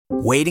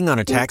Waiting on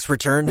a tax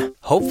return?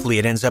 Hopefully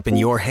it ends up in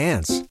your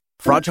hands.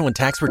 Fraudulent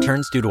tax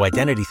returns due to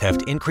identity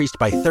theft increased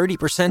by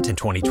 30% in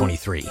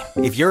 2023.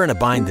 If you're in a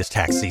bind this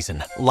tax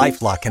season,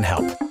 LifeLock can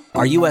help.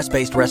 Our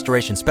U.S.-based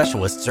restoration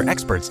specialists are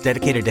experts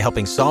dedicated to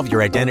helping solve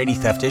your identity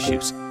theft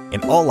issues.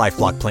 And all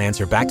LifeLock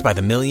plans are backed by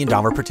the $1 Million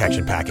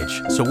Protection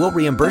Package. So we'll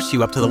reimburse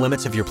you up to the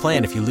limits of your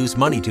plan if you lose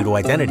money due to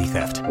identity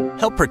theft.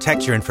 Help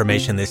protect your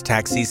information this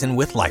tax season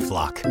with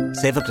LifeLock.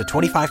 Save up to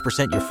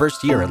 25% your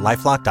first year at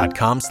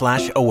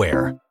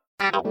LifeLock.com/aware.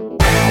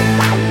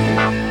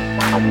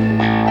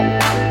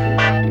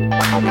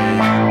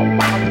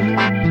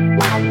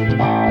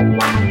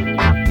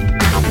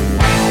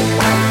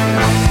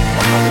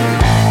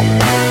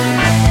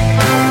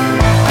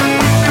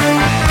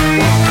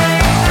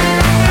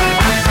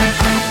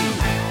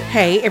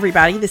 Hey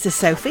everybody, this is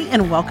Sophie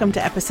and welcome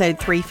to episode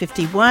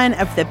 351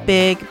 of the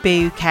Big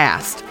Boo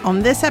Cast. On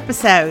this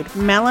episode,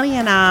 Melanie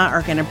and I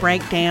are going to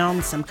break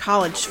down some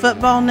college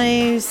football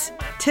news.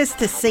 'Tis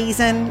the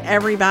season,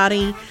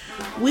 everybody.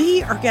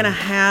 We are going to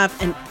have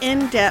an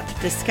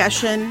in-depth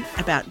discussion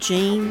about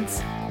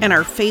jeans and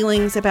our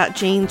feelings about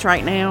jeans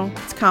right now.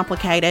 It's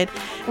complicated.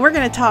 And we're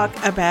going to talk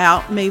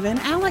about moving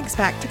Alex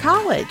back to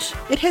college.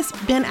 It has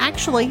been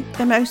actually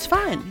the most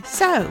fun.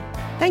 So,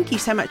 thank you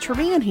so much for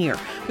being here.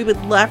 We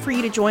would love for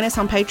you to join us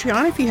on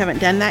Patreon if you haven't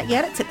done that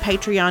yet. It's at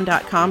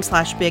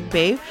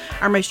patreon.com/bigboo.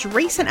 Our most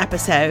recent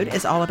episode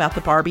is all about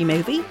the Barbie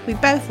movie. We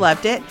both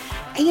loved it.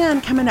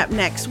 And coming up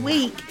next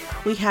week,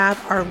 we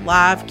have our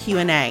live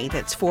Q&A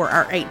that's for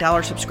our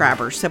 $8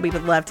 subscribers. So we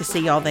would love to see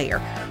y'all there.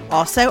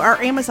 Also,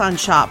 our Amazon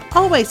shop,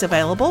 always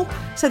available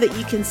so that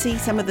you can see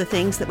some of the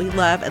things that we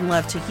love and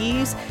love to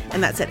use.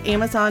 And that's at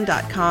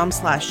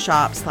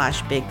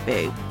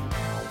amazon.com/shop/bigboo.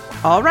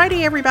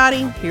 Alrighty,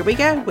 everybody, here we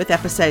go with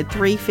episode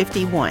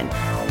 351.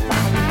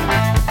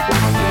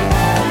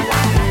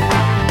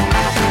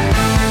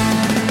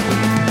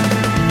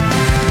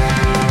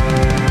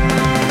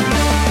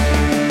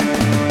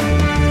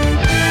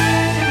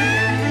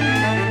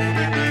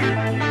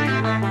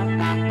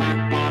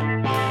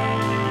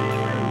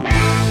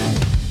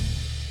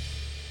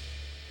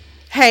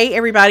 Hey,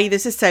 everybody,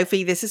 this is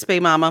Sophie. This is Boo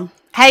Mama.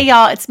 Hey,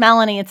 y'all, it's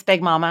Melanie. It's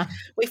Big Mama.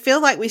 We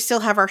feel like we still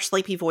have our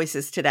sleepy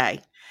voices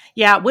today.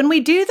 Yeah, when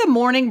we do the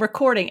morning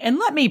recording, and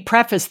let me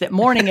preface that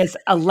morning is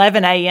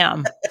 11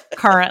 a.m.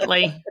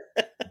 currently.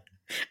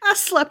 I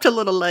slept a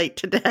little late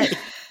today.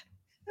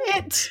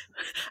 I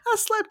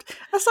slept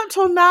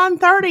till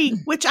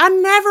 9:30, which I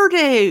never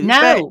do.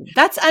 No,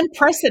 that's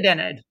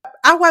unprecedented.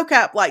 I woke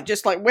up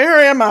just like, where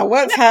am I?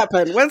 What's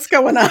happened? What's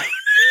going on?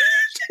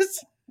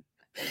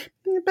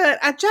 But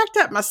I jacked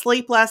up my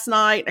sleep last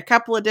night a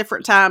couple of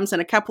different times in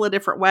a couple of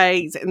different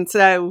ways. And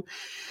so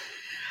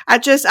I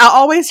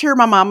always hear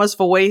my mama's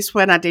voice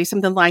when I do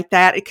something like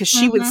that, because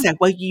she would say,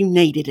 well, you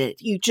needed it.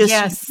 You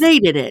just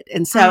needed it.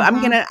 And so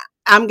I'm going to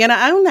own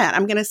that.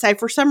 I'm going to say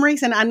for some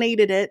reason I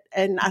needed it.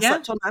 And I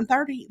slept till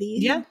 9:30.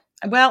 Yeah.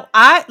 Well,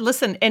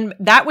 listen, and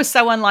that was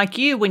so unlike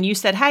you when you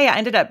said, hey,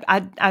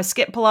 I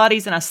skipped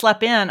Pilates and I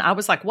slept in. I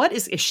was like,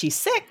 is she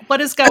sick?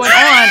 What is going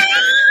on?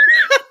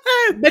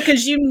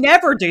 Because you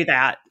never do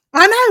that.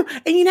 I know.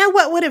 And you know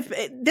what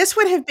this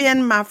would have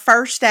been my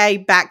first day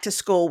back to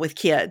school with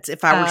kids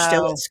if I were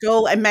still at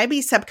school. And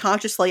maybe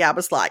subconsciously I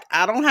was like,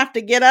 I don't have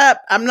to get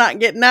up. I'm not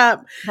getting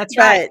up. That's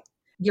right.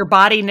 Your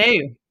body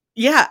knew.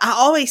 Yeah. I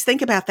always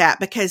think about that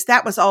because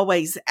that was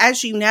always,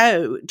 as you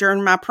know,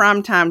 during my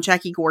primetime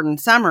Jackie Gordon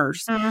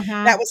summers,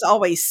 that was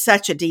always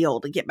such a deal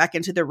to get back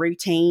into the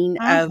routine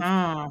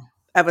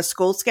of a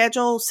school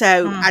schedule.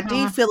 So I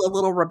do feel a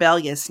little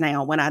rebellious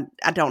now when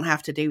I don't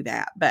have to do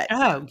that. But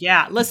oh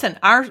yeah, listen,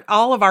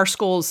 all of our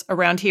schools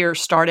around here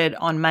started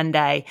on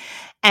Monday.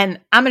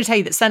 And I'm going to tell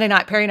you that Sunday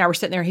night, Perry and I were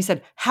sitting there. He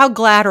said, how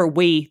glad are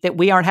we that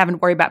we aren't having to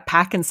worry about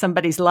packing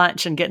somebody's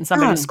lunch and getting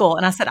somebody to school?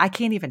 And I said, I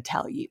can't even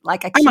tell you. I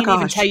can't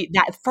even tell you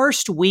that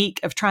first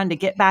week of trying to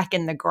get back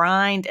in the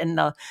grind and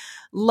the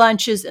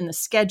lunches and the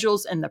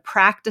schedules and the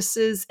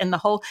practices and the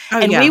whole.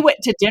 We went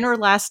to dinner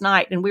last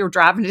night and we were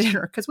driving to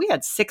dinner because we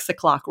had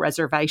 6:00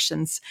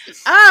 reservations.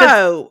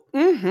 Oh,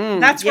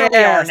 that's where we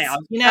are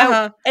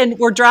now, and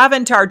we're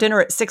driving to our dinner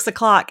at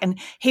 6:00 and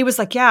he was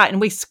like, yeah. And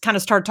we kind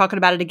of started talking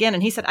about it again.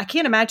 And he said, I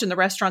can't imagine the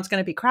restaurant's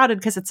going to be crowded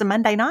because it's a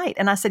Monday night.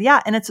 And I said,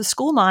 yeah. And it's a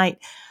school night.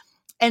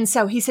 And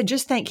so he said,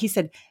 just think, he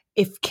said,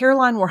 if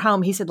Caroline were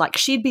home, he said,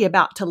 she'd be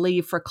about to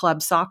leave for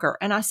club soccer.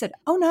 And I said,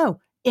 oh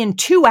no. In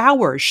 2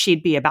 hours,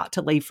 she'd be about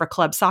to leave for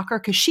club soccer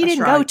because she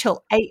didn't go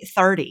till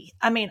 8:30.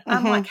 I mean,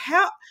 I'm like,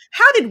 how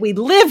did we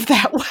live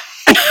that way?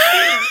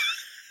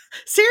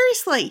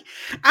 Seriously.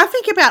 I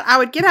think about, I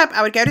would get up,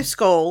 I would go to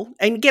school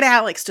and get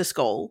Alex to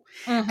school.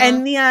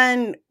 And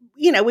then,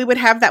 we would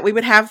have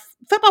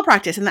football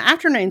practice in the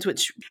afternoons,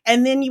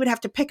 and then you would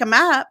have to pick them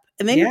up.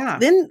 And then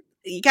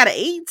you got to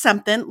eat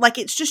something.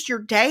 It's just your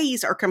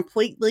days are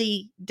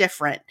completely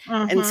different.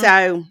 And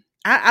so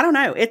I don't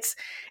know. It's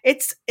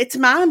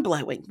mind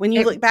blowing when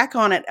you look back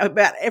on it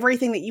about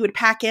everything that you would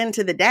pack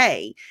into the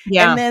day.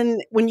 Yeah. And then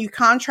when you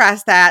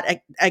contrast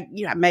that,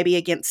 maybe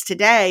against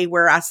today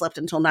where I slept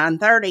until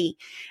 9:30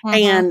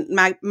 and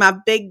my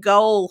big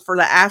goal for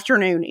the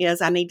afternoon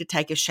is I need to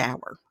take a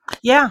shower.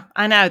 Yeah,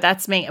 I know.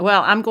 That's me.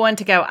 Well, I'm going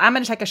to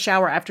take a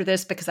shower after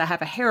this because I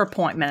have a hair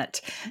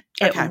appointment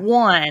at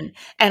 1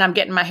 and I'm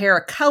getting my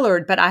hair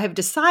colored, but I have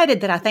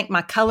decided that I think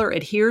my color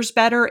adheres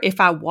better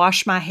if I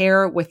wash my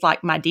hair with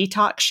like my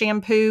detox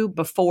shampoo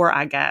before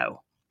I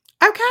go.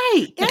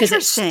 Okay. Because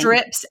it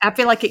strips. I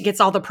feel like it gets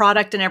all the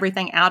product and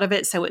everything out of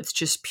it. So it's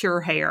just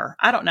pure hair.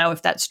 I don't know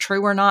if that's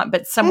true or not,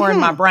 but somewhere in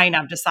my brain,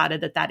 I've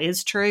decided that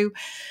is true.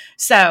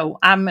 So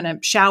I'm going to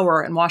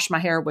shower and wash my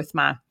hair with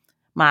my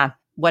my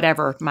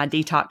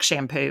detox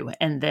shampoo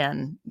and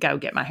then go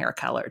get my hair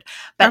colored.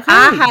 But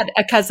I had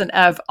a cousin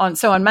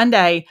on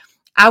Monday,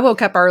 I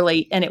woke up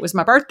early and it was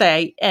my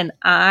birthday and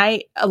a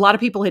lot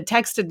of people had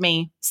texted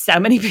me. So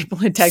many people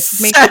had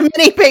texted me. So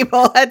many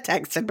people had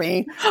texted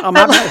me on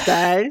my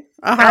birthday.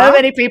 So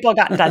many people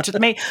got in touch with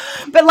me.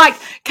 But like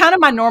kind of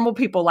my normal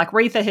people, like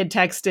Retha had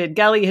texted,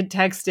 Gully had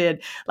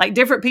texted, like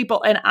different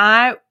people. And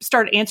I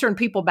started answering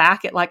people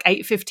back at like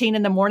 8:15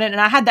 in the morning. And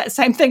I had that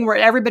same thing where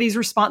everybody's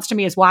response to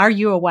me is, why are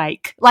you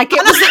awake? Like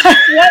it was like,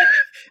 what?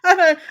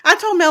 I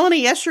told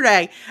Melanie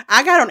yesterday,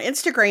 I got on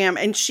Instagram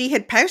and she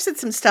had posted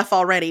some stuff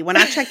already when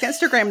I checked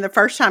Instagram the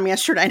first time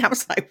yesterday. And I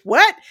was like,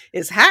 what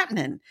is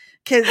happening?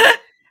 Because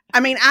I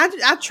mean,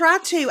 I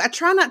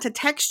try not to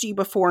text you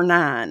before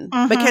 9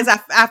 because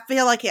I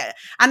feel like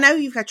I know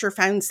you've got your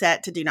phone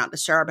set to do not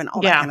disturb and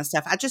all that kind of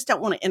stuff. I just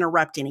don't want to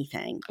interrupt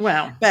anything.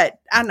 Well, but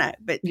I know,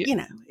 but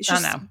it's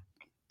just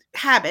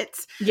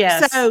habits.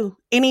 Yes. So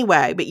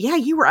anyway, but yeah,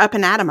 you were up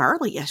and at 'em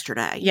early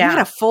yesterday. Yeah. You had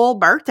a full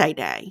birthday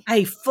day.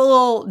 A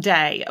full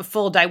day.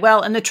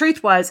 Well, and the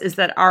truth is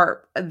that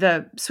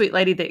the sweet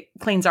lady that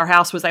cleans our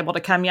house was able to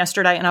come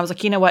yesterday. And I was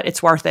like, you know what?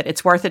 It's worth it.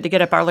 It's worth it to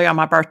get up early on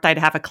my birthday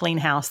to have a clean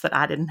house that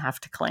I didn't have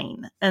to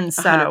clean. And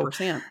so,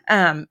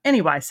 100%.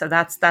 Anyway, so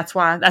that's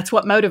what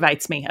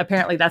motivates me.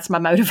 Apparently that's my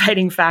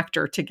motivating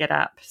factor to get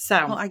up.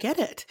 So well, I get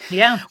it.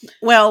 Yeah.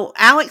 Well,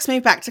 Alex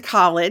moved back to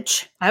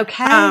college.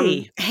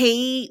 Okay.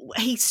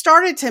 He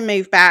started to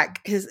move back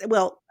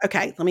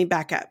let me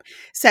back up.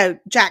 So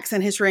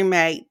Jackson, his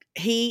roommate,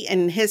 he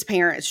and his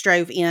parents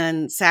drove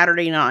in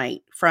Saturday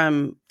night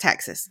from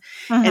Texas.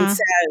 And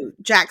so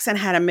Jackson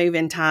had a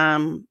move-in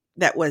time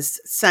that was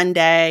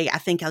Sunday. I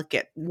think I'll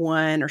get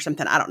 1 or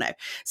something. I don't know.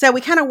 So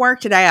we kind of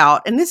worked it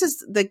out. And this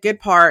is the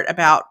good part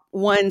about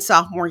 1,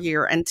 sophomore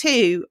year, and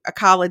 2, a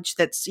college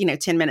that's,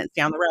 10 minutes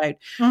down the road.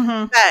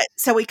 But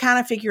so we kind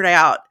of figured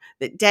out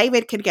that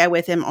David could go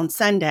with him on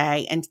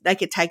Sunday and they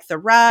could take the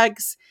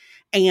rugs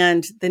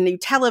and the new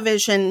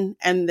television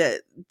and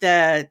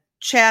the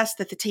chest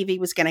that the TV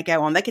was going to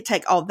go on. They could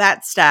take all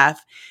that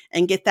stuff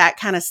and get that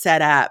kind of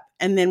set up.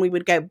 And then we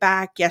would go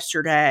back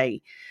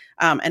yesterday.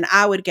 And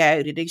I would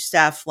go to do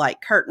stuff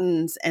like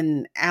curtains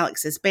and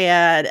Alex's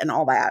bed and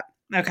all that.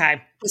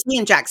 Okay. Because me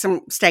and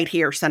Jackson stayed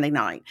here Sunday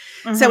night.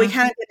 So we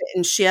kind of did it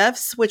in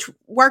shifts, which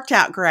worked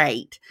out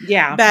great.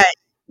 Yeah. But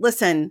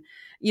listen,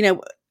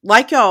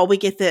 like y'all, we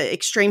get the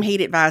extreme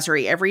heat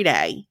advisory every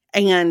day.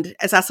 And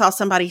as I saw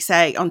somebody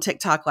say on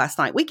TikTok last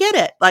night, we get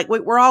it. Like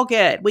we're all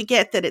good. We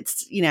get that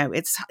it's,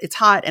 it's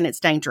hot and it's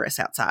dangerous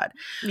outside.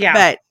 Yeah.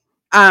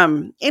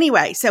 But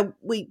anyway, so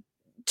we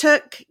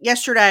took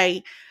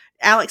yesterday,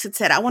 Alex had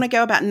said, I want to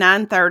go about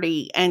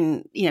 9:30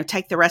 and,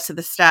 take the rest of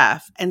the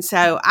stuff. And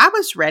so I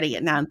was ready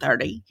at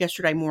 9:30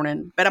 yesterday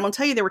morning, but I'm going to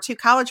tell you, there were 2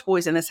 college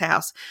boys in this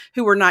house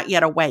who were not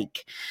yet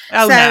awake.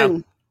 Oh,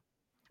 no.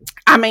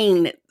 I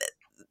mean,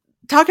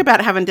 talk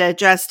about having to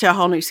adjust to a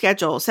whole new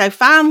schedule. So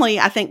finally,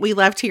 I think we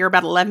left here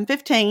about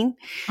 11:15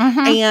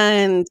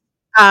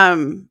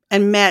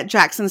 and met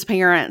Jackson's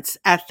parents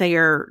at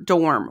their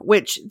dorm,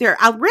 which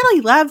I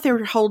really love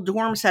their whole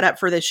dorm setup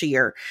for this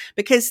year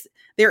because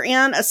they're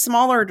in a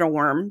smaller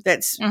dorm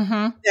that's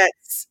in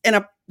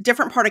a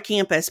different part of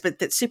campus, but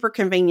that's super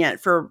convenient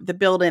for the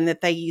building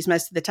that they use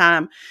most of the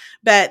time.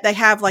 But they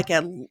have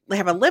they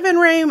have a living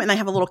room and they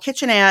have a little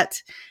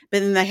kitchenette,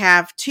 but then they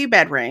have 2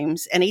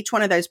 bedrooms, and each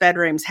one of those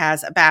bedrooms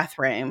has a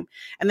bathroom.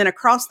 And then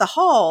across the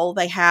hall,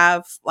 they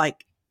have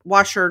like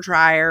washer,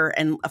 dryer,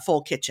 and a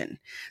full kitchen.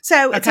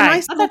 So it's a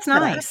nice. Oh, that's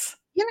nice.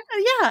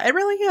 Yeah, it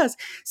really is.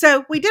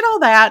 So we did all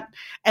that.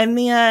 And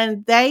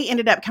then they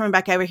ended up coming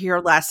back over here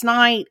last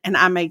night, and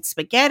I made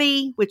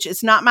spaghetti, which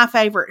is not my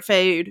favorite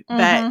food,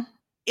 but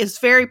is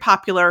very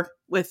popular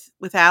with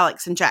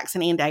Alex and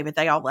Jackson and David.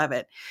 They all love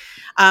it.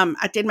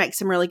 I did make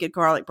some really good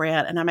garlic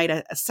bread, and I made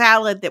a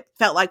salad that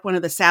felt like one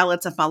of the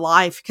salads of my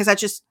life because I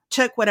just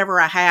took whatever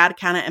I had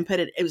and put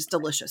it was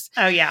delicious.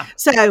 Oh yeah.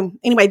 So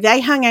anyway, they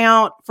hung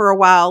out for a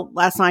while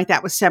last night.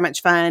 That was so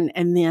much fun.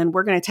 And then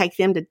we're going to take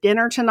them to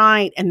dinner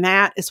tonight. And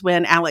that is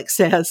when Alex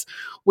says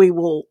we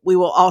will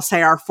all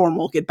say our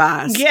formal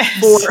goodbyes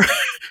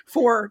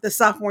for the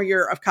sophomore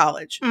year of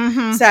college.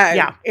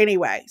 So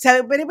anyway,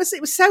 but it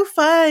was so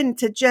fun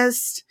to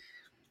just,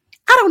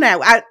 I don't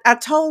know. I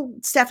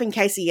told Steph and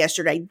Casey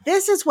yesterday,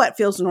 this is what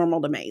feels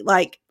normal to me.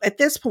 Like at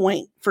this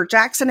point for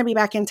Jackson to be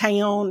back in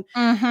town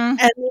and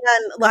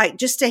then like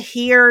just to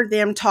hear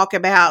them talk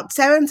about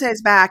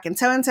so-and-so's back and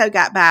so-and-so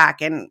got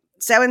back and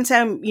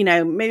so-and-so,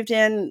 moved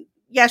in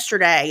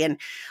yesterday and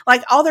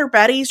like all their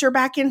buddies are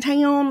back in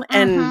town.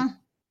 And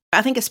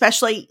I think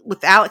especially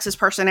with Alex's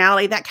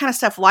personality, that kind of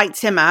stuff lights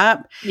him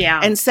up.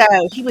 Yeah. And so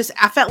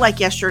I felt like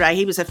yesterday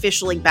he was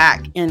officially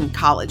back in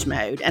college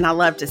mode and I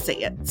love to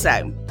see it.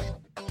 So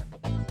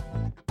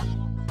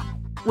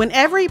when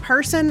every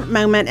person,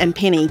 moment, and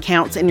penny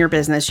counts in your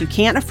business, you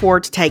can't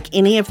afford to take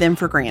any of them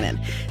for granted.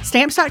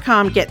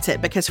 Stamps.com gets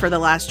it because for the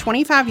last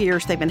 25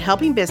 years, they've been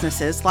helping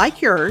businesses like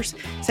yours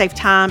save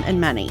time and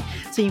money.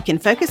 So you can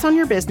focus on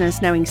your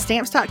business knowing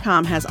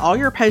Stamps.com has all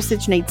your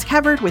postage needs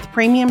covered with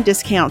premium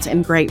discounts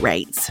and great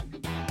rates.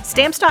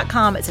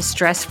 Stamps.com is a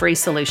stress-free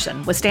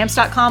solution. With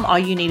Stamps.com, all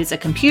you need is a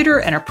computer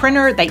and a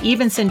printer. They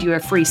even send you a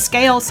free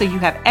scale, so you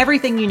have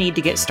everything you need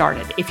to get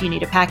started. If you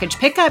need a package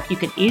pickup, you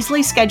can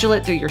easily schedule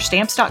it through your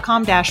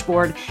Stamps.com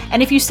dashboard.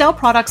 And if you sell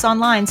products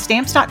online,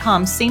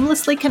 Stamps.com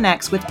seamlessly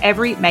connects with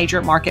every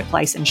major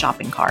marketplace and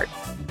shopping cart.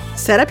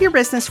 Set up your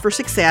business for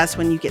success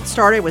when you get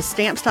started with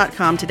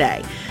Stamps.com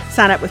today.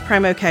 Sign up with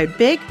promo code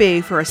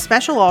BIGBOO for a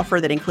special offer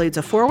that includes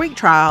a 4-week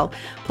trial,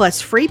 plus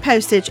free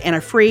postage and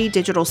a free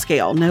digital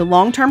scale. No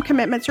long-term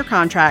commitments or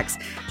contracts.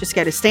 Just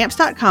go to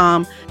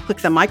Stamps.com, click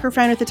the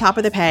microphone at the top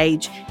of the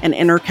page, and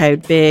enter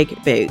code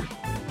BIGBOO.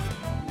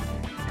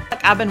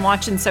 I've been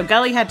watching, so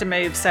Gully had to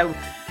move, so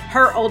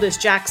her oldest,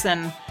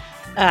 Jackson,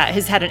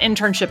 has had an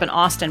internship in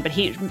Austin, but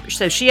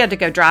so she had to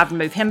go drive and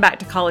move him back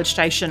to College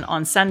Station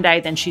on Sunday.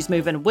 Then she's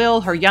moving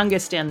Will, her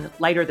youngest, in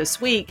later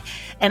this week,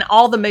 and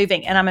all the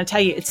moving. And I'm going to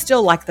tell you, it's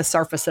still like the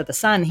surface of the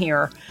sun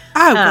here.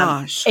 Oh,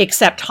 gosh.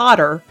 Except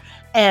hotter.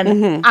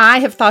 And I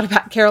have thought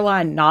about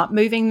Caroline not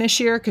moving this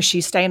year because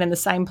she's staying in the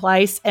same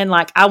place. And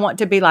like, I want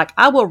to be like,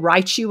 I will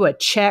write you a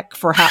check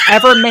for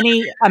however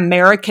many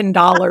American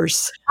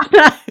dollars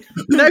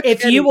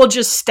if you will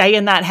just stay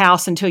in that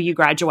house until you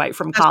graduate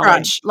from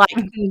college. Right.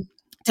 Like,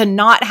 to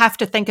not have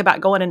to think about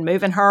going and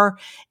moving her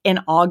in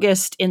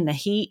August in the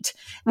heat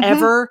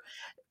ever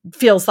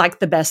feels like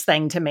the best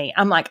thing to me.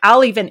 I'm like,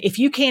 if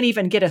you can't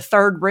even get a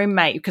third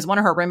roommate, because one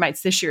of her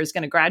roommates this year is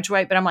going to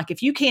graduate, but I'm like,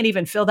 if you can't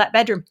even fill that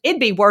bedroom, it'd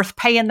be worth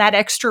paying that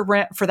extra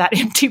rent for that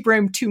empty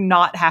room to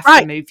not have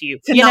to move you.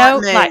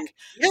 Like,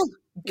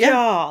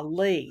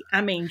 golly.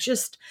 I mean,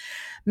 just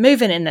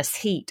moving in this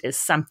heat is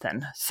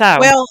something. So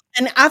well,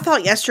 and I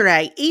thought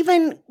yesterday,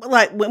 even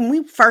like when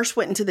we first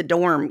went into the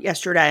dorm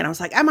yesterday, and I was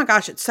like, "Oh my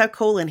gosh, it's so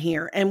cool in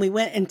here!" And we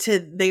went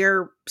into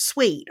their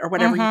suite or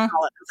whatever you call it.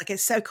 I was like,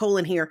 "It's so cool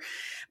in here,"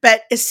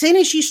 but as soon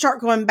as you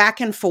start going back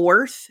and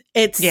forth,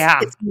 it's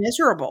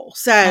miserable.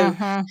 So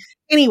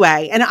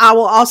anyway, and I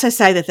will also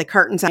say that the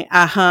curtains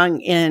I hung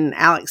in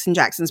Alex and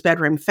Jackson's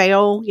bedroom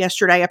fell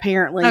yesterday.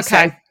 Apparently, okay.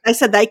 So they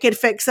said they could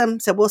fix them,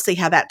 so we'll see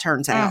how that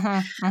turns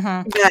out.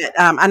 But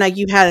I know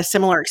you had a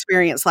similar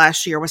experience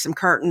last year with some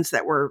curtains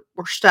that were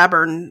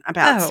stubborn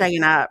about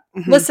staying up.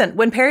 Listen,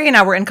 when Perry and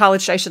I were in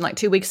College Station like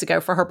 2 weeks ago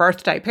for her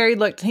birthday, Perry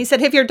looked and he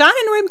said, "Have your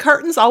dining room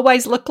curtains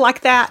always look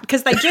like that?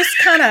 Because they just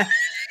kind of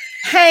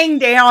hang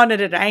down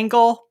at an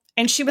angle."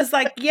 And she was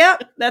like,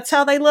 "Yep, that's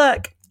how they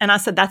look." And I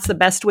said, "That's the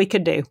best we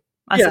could do."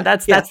 I said,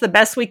 that's the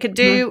best we could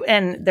do.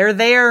 And they're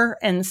there.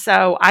 And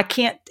so I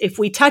can't, if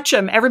we touch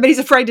them, everybody's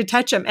afraid to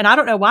touch them. And I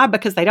don't know why,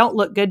 because they don't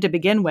look good to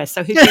begin with.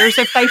 So who cares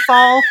if they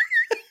fall?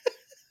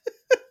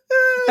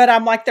 But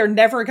I'm like, they're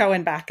never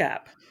going back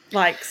up.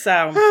 Like,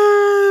 so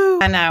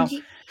I know.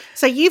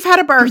 So you've had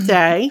a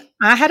birthday.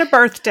 I had a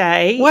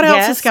birthday. What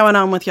else is going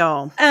on with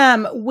y'all?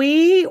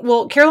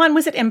 Caroline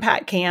was at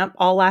Impact Camp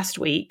all last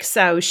week.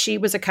 So she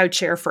was a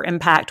co-chair for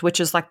Impact, which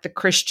is like the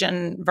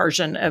Christian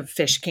version of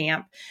Fish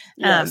Camp.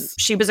 Yes.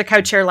 She was a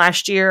co-chair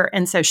last year.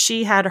 And so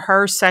she had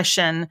her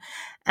session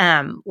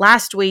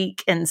last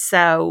week. And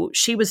so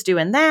she was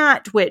doing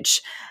that,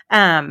 which,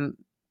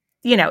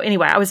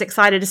 anyway, I was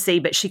excited to see,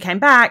 but she came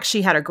back.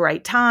 She had a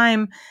great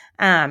time.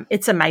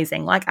 It's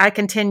amazing. Like, I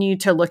continue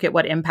to look at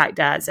what Impact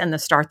does and the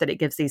start that it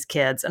gives these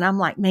kids. And I'm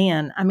like,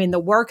 man, I mean, the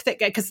work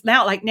because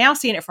now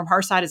seeing it from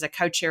her side as a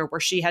co-chair, where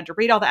she had to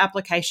read all the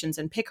applications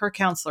and pick her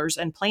counselors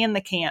and plan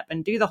the camp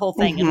and do the whole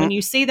thing. And when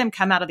you see them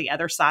come out of the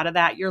other side of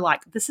that, you're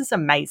like, this is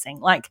amazing.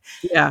 Like,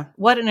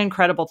 what an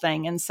incredible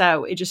thing. And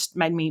so it just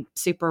made me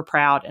super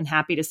proud and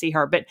happy to see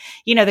her. But,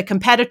 the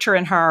competitor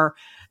in her,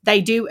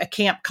 they do a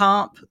camp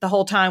comp the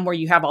whole time where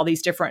you have all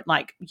these different,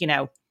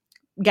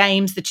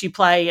 games that you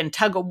play and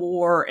tug of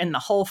war and the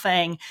whole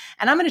thing.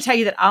 And I'm going to tell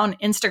you that on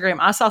Instagram,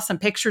 I saw some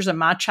pictures of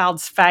my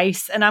child's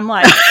face and I'm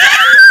like,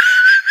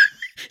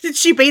 did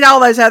she beat all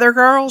those other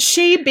girls?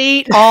 She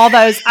beat all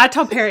those. I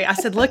told Perry, I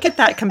said, look at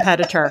that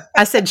competitor.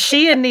 I said,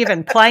 she isn't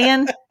even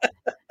playing.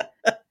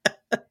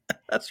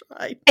 That's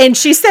right. And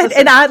she said,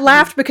 and I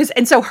laughed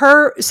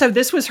so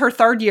this was her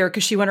third year,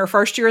 because she went her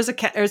first year as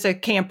a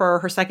camper,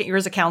 her second year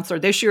as a counselor,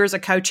 this year as a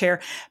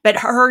co-chair, but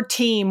her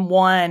team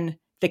won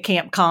the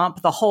camp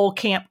comp, the whole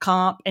camp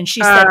comp. And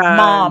she said,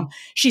 Mom,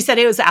 she said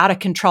it was out of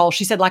control.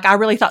 She said, like, I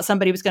really thought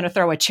somebody was going to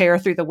throw a chair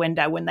through the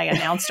window when they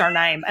announced our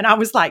name. And I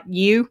was like,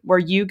 were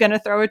you going to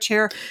throw a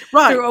chair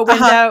through a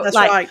window? That's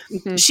like, right.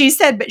 Mm-hmm. She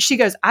said, but she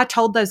goes, I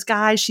told those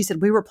guys, she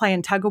said, we were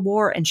playing tug of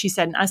war. And she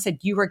said, and I said,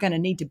 you are going to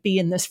need to be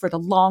in this for the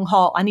long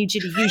haul. I need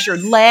you to use your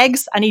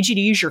legs. I need you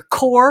to use your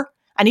core.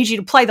 I need you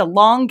to play the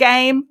long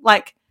game.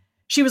 Like,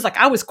 she was like,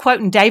 I was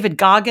quoting David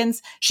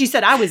Goggins. She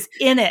said, I was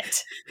in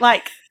it.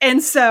 Like,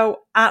 and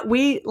so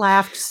we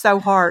laughed so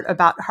hard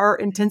about her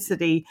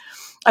intensity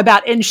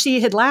and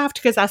she had laughed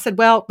because I said,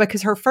 well,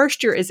 because her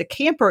first year as a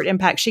camper at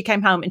Impact, she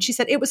came home and she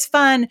said, it was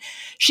fun.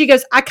 She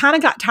goes, I kind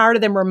of got tired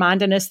of them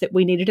reminding us that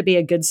we needed to be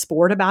a good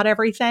sport about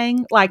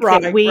everything. Like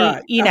that we,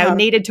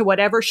 needed to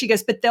whatever. She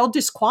goes, but they'll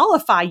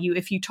disqualify you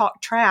if you talk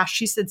trash.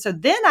 She said, so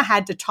then I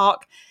had to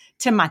talk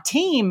to my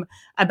team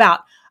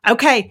about,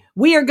 okay,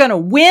 we are going to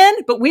win,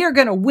 but we are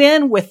going to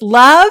win with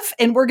love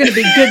and we're going to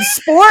be good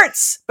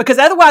sports because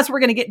otherwise we're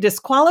going to get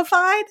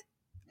disqualified.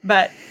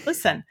 But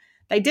listen,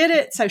 they did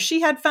it. So she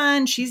had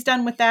fun. She's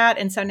done with that.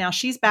 And so now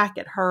she's back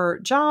at her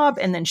job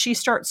and then she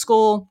starts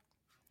school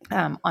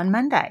on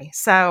Monday.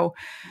 So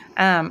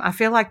I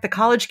feel like the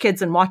college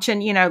kids and watching,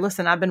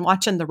 listen, I've been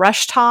watching the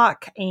Rush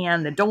Talk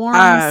and the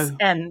dorms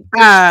and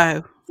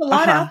there's a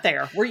lot out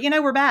there.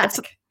 We're back.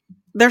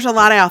 There's a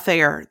lot out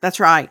there. That's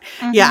right.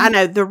 Mm-hmm. Yeah, I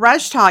know. The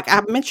Rush Talk,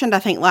 I mentioned, I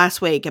think,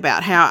 last week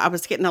about how I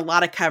was getting a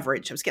lot of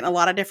coverage. I was getting a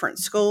lot of different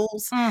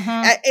schools.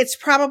 Mm-hmm. It's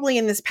probably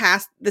in this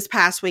past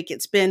week,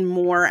 it's been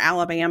more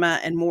Alabama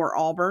and more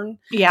Auburn.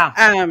 Yeah.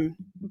 And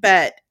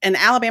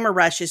Alabama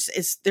Rush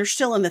is they're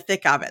still in the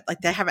thick of it.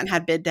 Like they haven't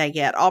had bid day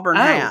yet. Auburn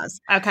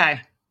has.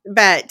 Okay.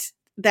 But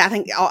I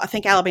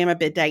think Alabama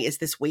bid day is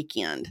this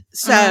weekend.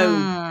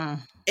 So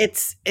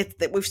it's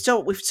we've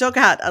still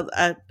got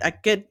a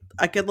good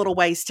little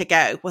ways to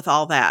go with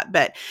all that.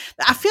 But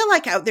I feel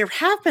like there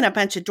have been a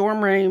bunch of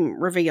dorm room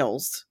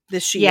reveals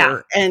this year.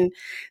 Yeah. And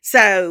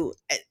so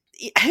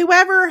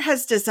whoever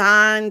has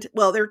designed,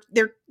 well,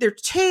 there are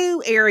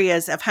two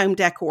areas of home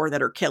decor that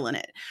are killing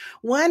it.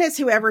 One is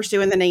whoever's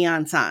doing the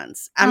neon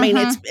signs. I mean,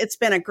 it's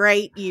been a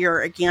great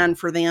year again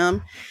for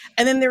them.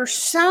 And then there's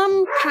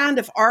some kind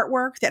of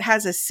artwork that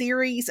has a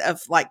series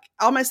of like,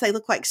 almost they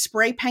look like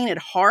spray painted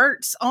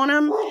hearts on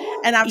them.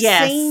 And I've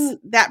seen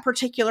that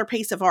particular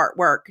piece of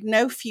artwork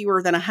no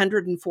fewer than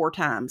 104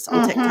 times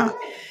on TikTok.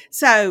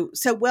 So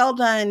well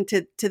done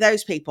to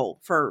those people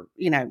for,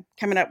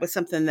 coming up with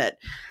something that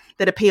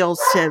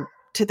appeals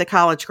to the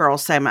college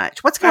girls so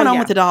much. What's going on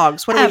with the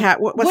dogs? What do we have?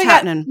 What's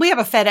happening? We have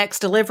a FedEx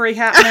delivery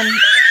happening.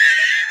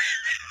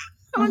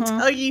 I want to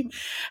tell you,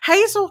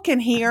 Hazel can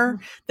hear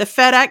the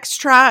FedEx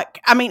truck.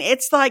 I mean,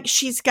 it's like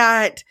she's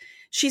got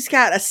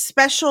a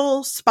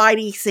special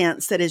spidey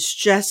sense that is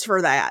just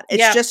for that.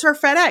 It's just for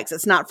FedEx.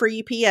 It's not for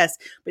UPS.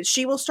 But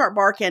she will start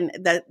barking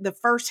the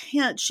first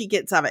hint she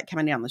gets of it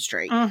coming down the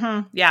street.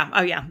 Mm-hmm. Yeah.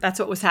 Oh, yeah. That's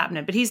what was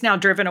happening. But he's now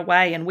driven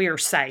away and we are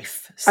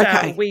safe. So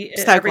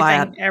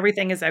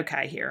everything is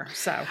okay here.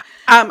 So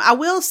I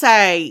will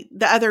say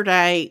the other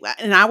day,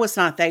 and I was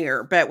not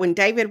there, but when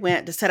David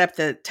went to set up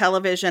the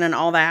television and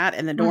all that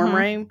in the dorm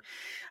room,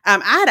 I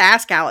had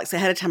asked Alex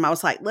ahead of time. I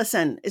was like,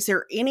 listen, is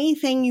there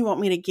anything you want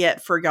me to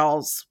get for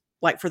y'all's,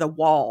 like for the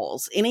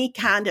walls? Any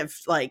kind of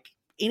like,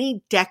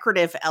 any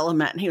decorative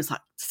element? And he was like,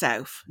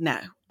 Soph, no,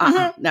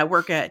 no,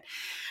 we're good.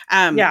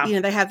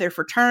 They have their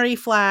fraternity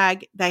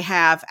flag.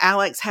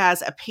 Alex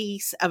has a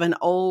piece of an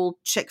old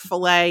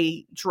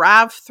Chick-fil-A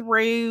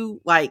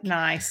drive-through, like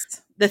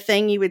nice. The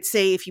thing you would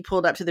see if you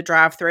pulled up to the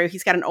drive-through.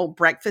 He's got an old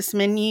breakfast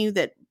menu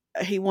that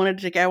he wanted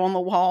to go on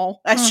the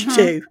wall. As you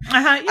do.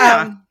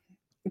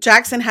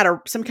 Jackson had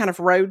some kind of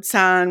road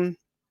sign.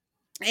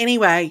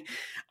 Anyway,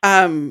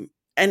 and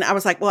I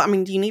was like, well, I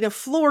mean, do you need a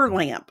floor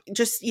lamp?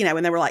 Just,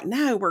 and they were like,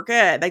 no, we're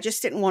good. They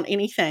just didn't want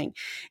anything.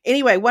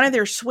 Anyway, one of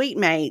their suite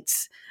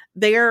mates,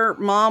 their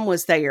mom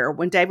was there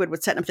when David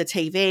was setting up the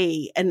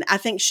TV. And I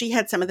think she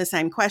had some of the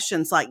same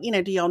questions like,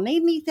 do y'all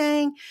need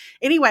anything?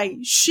 Anyway,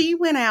 she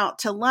went out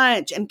to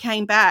lunch and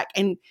came back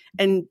and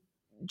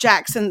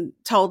Jackson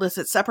told us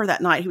at supper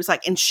that night, he was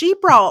like, and she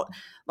brought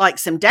like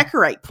some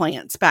decorate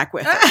plants back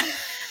with her.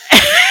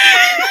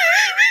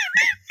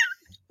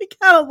 He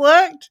kind of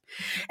looked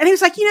and he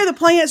was like, the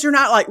plants are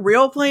not like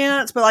real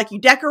plants, but like you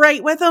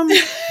decorate with them.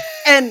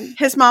 And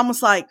his mom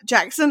was like,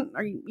 Jackson,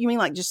 you mean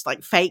like just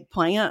like fake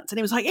plants? And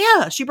he was like,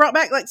 yeah, she brought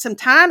back like some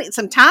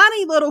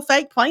tiny little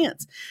fake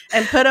plants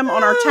and put them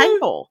on our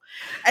table.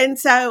 And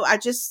so I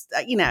just,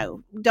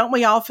 don't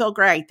we all feel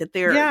great that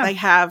they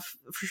have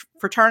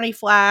fraternity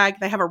flag,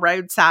 they have a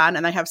road sign,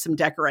 and they have some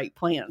decorate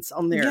plants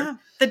on their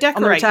the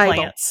decorate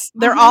plants.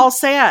 They're all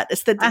set.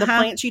 It's the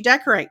plants you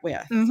decorate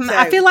with. Mm-hmm. So,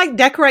 I feel like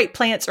decorate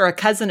plants are a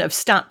cousin of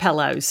stunt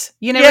pillows.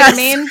 You know what I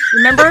mean?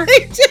 Remember?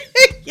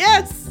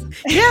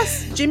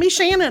 Yes. Jimmy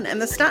Shannon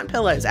and the stunt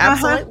pillows.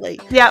 Absolutely.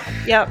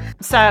 Yep.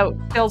 So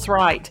feels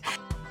right.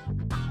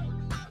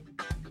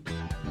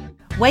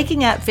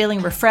 Waking up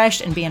feeling refreshed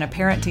and being a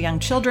parent to young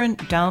children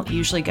don't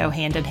usually go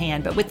hand in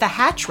hand, but with the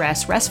Hatch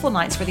Rest, restful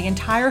nights for the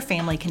entire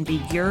family can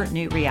be your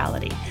new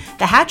reality.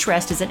 The Hatch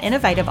Rest is an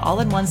innovative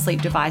all-in-one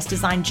sleep device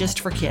designed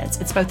just for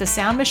kids. It's both a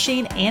sound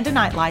machine and a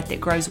nightlight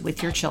that grows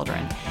with your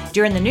children.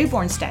 During the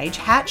newborn stage,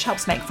 Hatch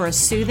helps make for a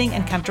soothing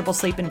and comfortable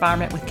sleep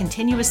environment with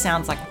continuous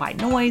sounds like white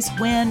noise,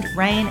 wind,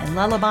 rain, and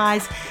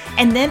lullabies.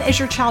 And then as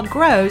your child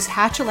grows,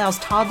 Hatch allows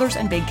toddlers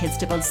and big kids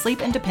to build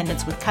sleep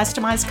independence with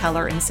customized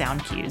color and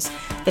sound cues.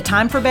 The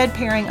time for bed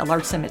pairing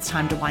alerts them it's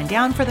time to wind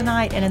down for the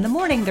night, and in the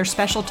morning, their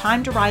special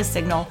time to rise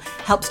signal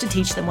helps to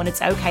teach them when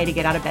it's okay to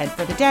get out of bed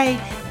for the day,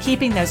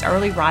 keeping those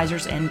early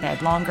risers in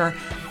bed longer.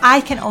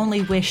 I can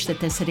only wish that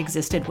this had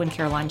existed when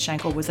Caroline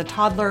Schenkel was a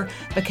toddler,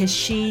 because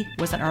she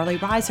was an early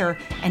riser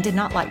and did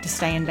not like to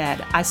stay in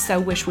bed. I so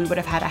wish we would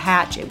have had a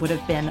Hatch. It would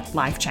have been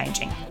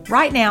life-changing.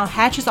 Right now,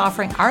 Hatch is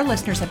offering our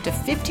listeners up to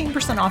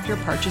 15% off your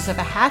purchase of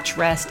a Hatch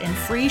Rest and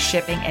free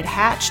shipping at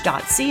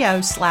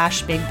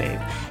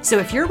hatch.co/bigboo. So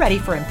if you're ready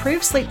for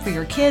improved sleep for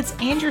your kids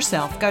and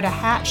yourself, go to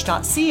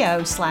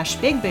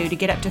hatch.co/bigboo to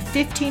get up to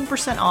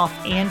 15% off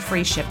and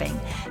free shipping.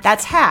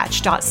 That's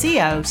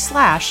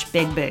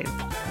hatch.co/bigboo.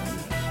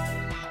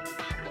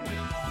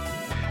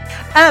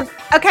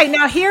 Okay,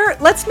 now here,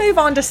 let's move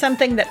on to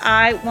something that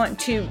I want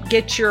to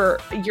get your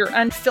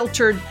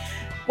unfiltered,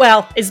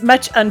 well, as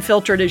much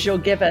unfiltered as you'll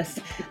give us.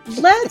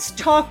 Let's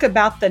talk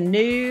about the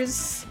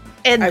news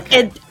and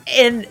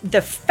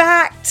the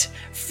fact.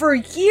 For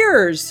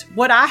years,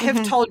 what I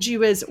have told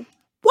you is,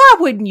 why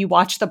wouldn't you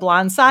watch The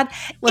Blind Side?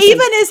 Listen,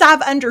 even as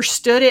I've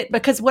understood it,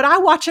 because would I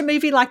watch a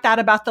movie like that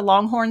about the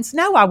Longhorns?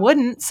 No, I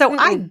wouldn't. So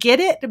I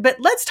get it. But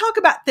let's talk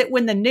about that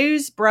when the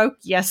news broke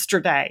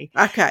yesterday.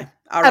 Okay.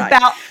 All right.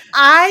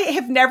 I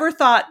have never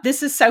thought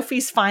this is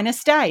Sophie's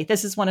finest day.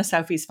 This is one of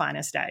Sophie's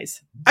finest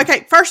days.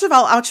 Okay. First of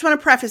all, I just want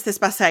to preface this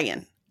by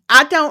saying,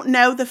 I don't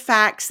know the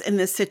facts in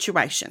this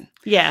situation.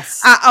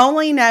 Yes. I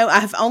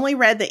have only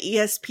read the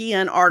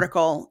ESPN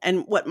article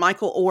and what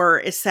Michael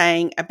Oher is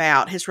saying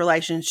about his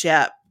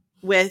relationship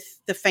with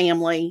the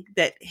family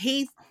that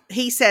he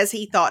says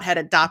he thought had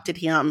adopted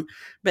him,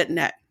 but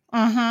no.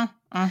 I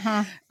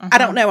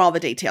don't know all the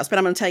details, but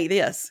I'm going to tell you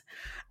this.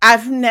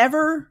 I've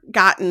never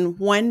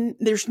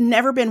there's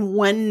never been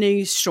one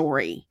news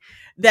story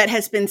that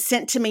has been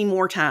sent to me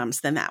more times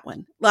than that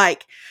one.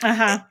 Like,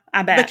 I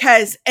bet.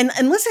 Because, and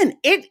listen,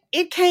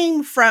 it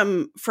came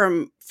from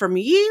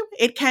you,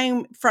 it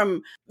came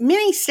from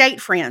many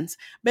state friends,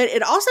 but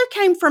it also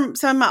came from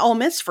some of my Ole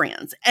Miss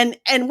friends. And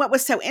what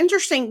was so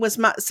interesting was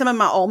some of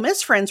my Ole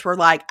Miss friends were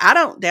like, I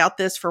don't doubt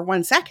this for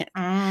 1 second.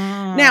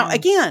 Now,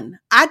 again,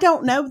 I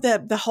don't know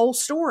the whole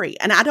story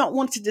and I don't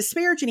want to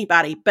disparage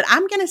anybody, but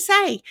I'm going to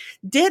say,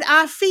 did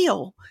I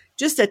feel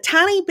just a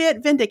tiny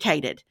bit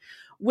vindicated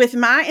with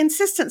my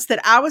insistence that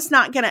I was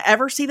not going to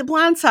ever see The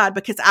Blind Side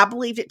because I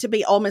believed it to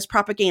be Ole Miss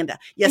propaganda?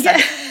 Yes,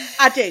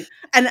 I do.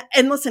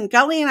 And listen,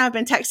 Gully and I have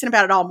been texting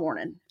about it all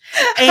morning.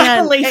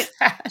 And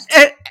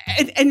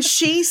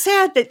she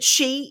said that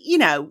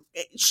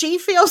she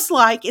feels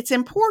like it's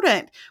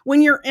important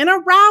when you're in a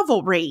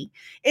rivalry.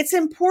 It's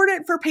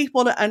important for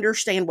people to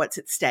understand what's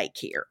at stake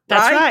here.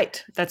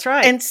 Right? That's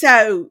right. And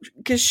so,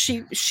 because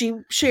she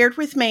shared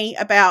with me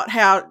about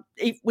how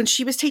when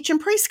she was teaching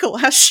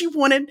preschool, how she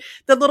wanted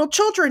the little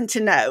children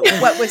to know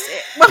what was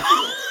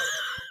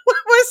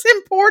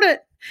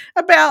important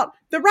about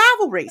the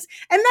rivalries.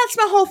 And that's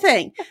my whole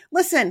thing.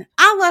 Listen,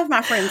 I love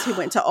my friends who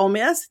went to Ole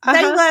Miss.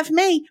 They love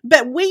me,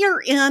 but we are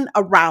in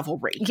a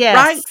rivalry,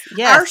 right?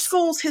 Yes. Our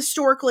schools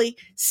historically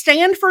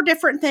stand for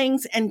different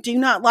things and do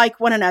not like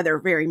one another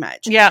very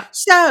much. Yeah.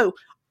 So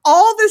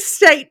all the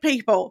state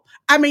people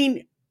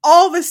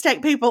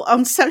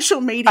on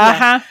social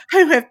media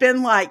who have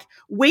been like,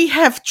 we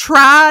have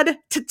tried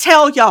to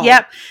tell y'all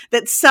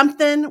that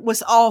something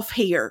was off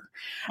here.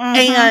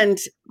 And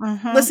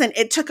listen,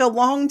 it took a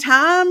long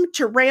time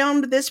to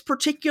round this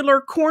particular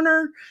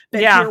corner,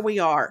 but here we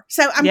are.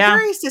 So I'm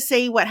curious to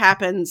see what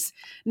happens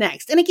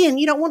next. And again,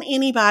 you don't want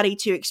anybody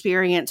to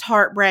experience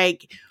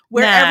heartbreak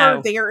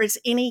wherever there is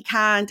any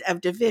kind of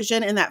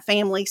division in that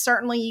family.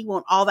 Certainly you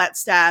want all that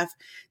stuff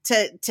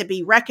to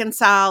be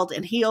reconciled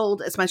and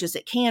healed as much as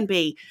it can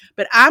be.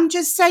 But I'm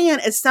just saying,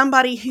 as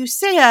somebody who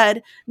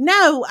said,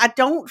 no, I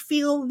don't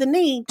feel the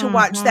need to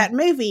watch that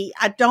movie.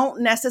 I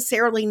don't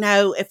necessarily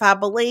know if I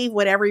believe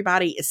what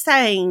everybody is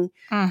saying.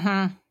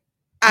 I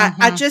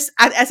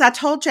as I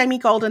told Jamie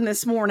Golden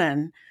this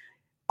morning,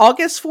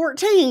 August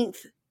 14th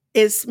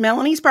is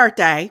Melanie's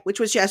birthday, which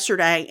was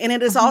yesterday. And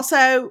it is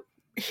also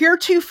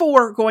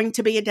heretofore going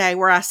to be a day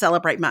where I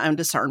celebrate my own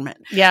discernment.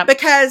 Yeah.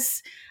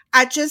 Because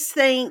I just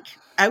think,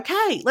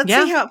 okay, let's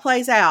see how it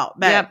plays out.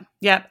 But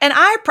And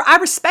I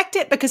respect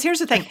it, because here's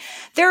the thing.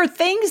 There are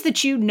things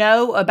that you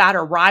know about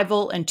a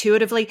rival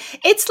intuitively.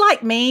 It's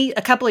like me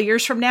a couple of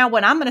years from now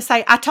when I'm going to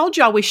say, I told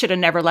y'all we should have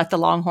never let the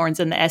Longhorns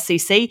in the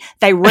SEC.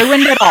 They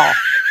ruined it all.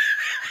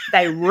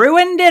 They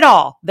ruined it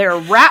all. They're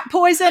rat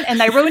poison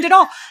and they ruined it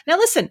all. Now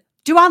listen,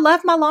 Do I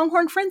love my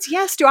Longhorn friends?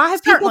 Yes. Do I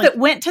have people that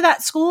went to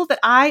that school that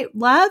I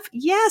love?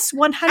 Yes,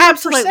 100%.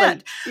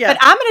 Absolutely. Yeah. But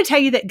I'm going to tell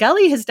you that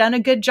Gully has done a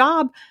good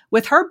job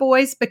with her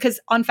boys, because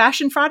on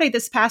Fashion Friday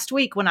this past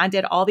week, when I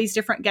did all these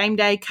different game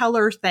day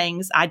color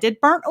things, I did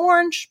burnt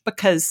orange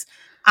because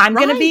I'm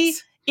going to be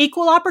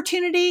equal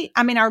opportunity.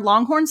 I mean, our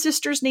Longhorn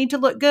sisters need to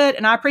look good,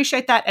 and I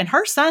appreciate that. And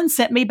her son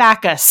sent me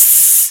back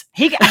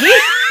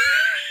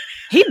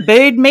he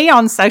booed me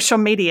on social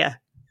media.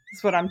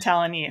 Is what I'm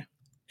telling you.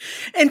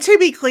 And to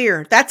be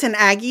clear, that's an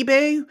Aggie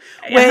boo,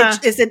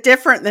 which is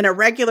different than a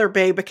regular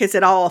boo because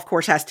it all, of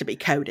course, has to be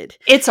coded.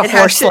 It's a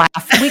horse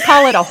laugh. We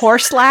call it a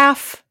horse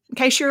laugh, in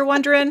case you're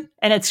wondering.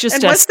 And it's just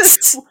it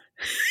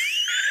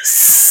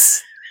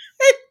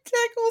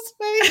tickles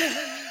me.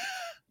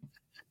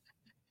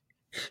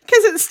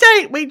 Because at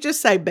state, we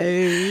just say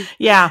boo.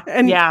 Yeah.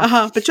 And,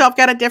 but y'all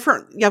got a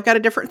different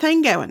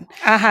thing going.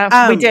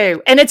 We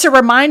do. And it's a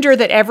reminder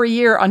that every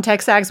year on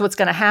TexAgs, what's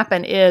going to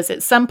happen is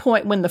at some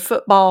point when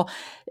football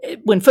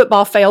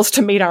fails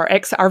to meet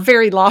our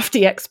very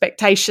lofty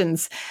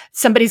expectations,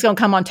 somebody's going to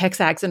come on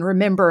TexAgs and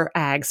remember,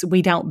 Ags,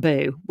 we don't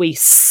boo. We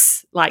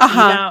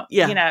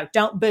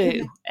don't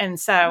boo. And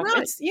so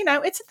it's,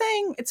 it's a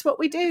thing. It's what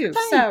we do.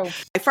 So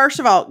first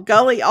of all,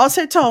 Gully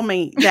also told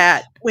me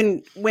that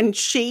when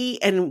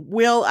she and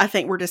Will, I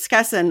think, were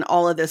discussing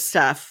all of this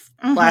stuff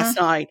last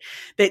night,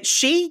 that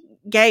she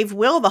gave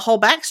Will the whole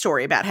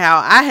backstory about how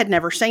I had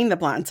never seen The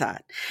Blind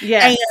Side.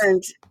 Yes.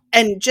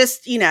 And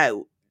just,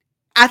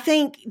 I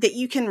think that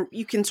you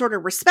can sort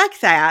of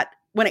respect that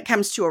when it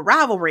comes to a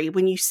rivalry,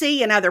 when you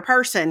see another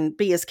person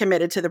be as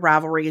committed to the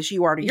rivalry as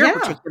you are to your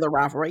particular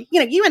rivalry.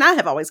 You and I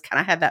have always kind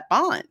of had that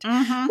bond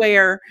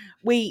where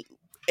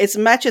as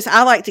much as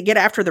I like to get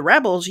after the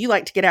Rebels, you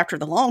like to get after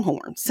the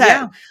Longhorns.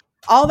 So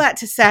all that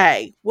to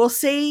say, we'll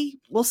see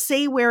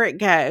where it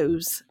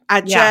goes.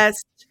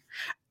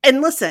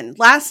 And listen,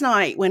 last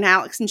night when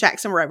Alex and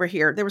Jackson were over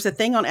here, there was a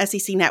thing on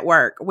SEC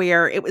Network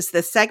where it was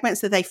the segments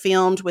that they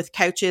filmed with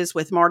coaches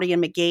with Marty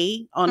and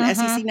McGee on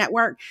SEC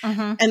Network.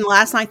 And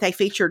last night they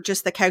featured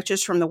just the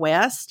coaches from the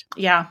West.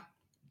 Yeah.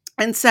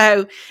 And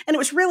it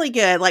was really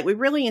good. Like, we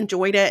really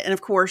enjoyed it. And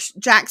of course,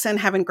 Jackson,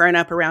 having grown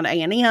up around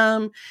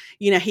A&M,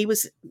 he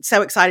was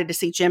so excited to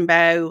see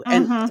Jimbo.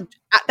 And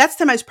that's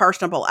the most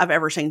personable I've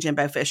ever seen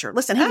Jimbo Fisher.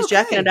 Listen, he was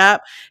yucking it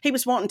up. He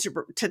was wanting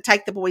to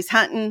take the boys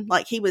hunting.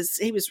 Like, he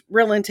was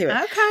real into it.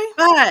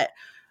 Okay.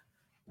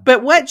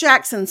 But what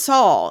Jackson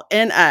saw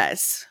in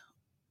us,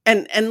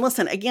 and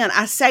listen, again,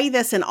 I say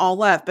this in all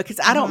love because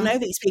I don't know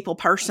these people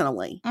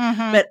personally,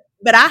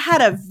 but I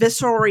had a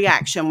visceral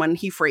reaction when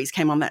Hugh Freeze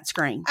came on that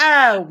screen.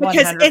 Oh,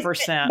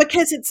 100%.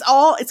 Because it's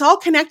all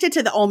connected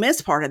to the Ole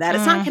Miss part of that.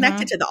 It's not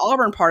connected to the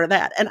Auburn part of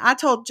that. And I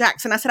told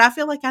Jackson, I said, I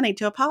feel like I need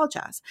to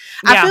apologize.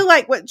 Yeah. I feel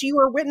like what you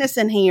were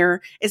witnessing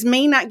here is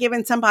me not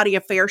giving somebody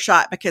a fair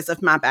shot because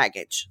of my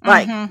baggage,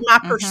 like my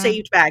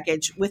perceived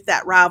baggage with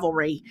that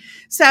rivalry.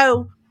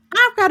 So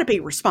I've got to be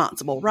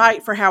responsible,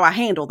 right, for how I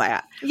handle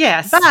that.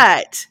 Yes.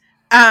 But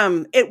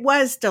it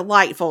was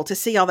delightful to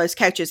see all those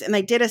coaches, and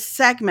they did a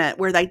segment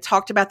where they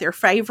talked about their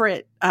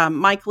favorite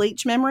Mike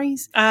Leach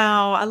memories. Oh,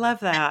 I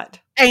love that.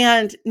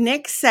 And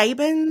Nick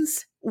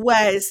Saban's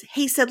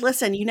he said,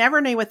 listen, you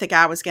never knew what the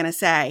guy was going to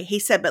say. He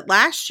said, but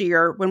last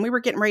year when we were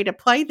getting ready to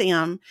play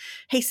them,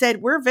 he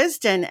said, we're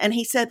visiting. And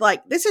he said,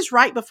 like, this is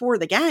right before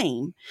the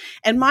game.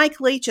 And Mike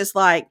Leach is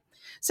like,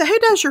 so who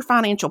does your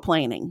financial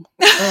planning?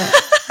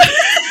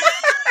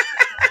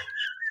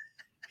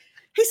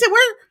 He said,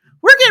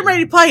 we're getting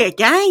ready to play a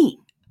game.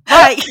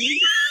 Like,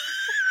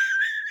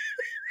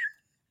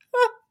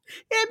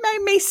 it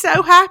made me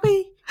so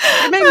happy.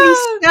 It made me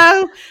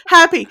so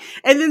happy.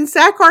 And then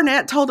Zach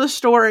Arnett told a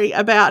story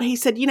about, he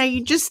said, you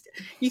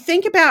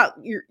think about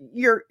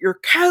your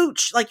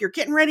coach, like you're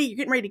getting ready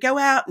to go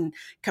out and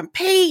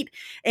compete.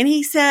 And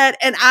he said,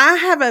 and I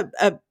have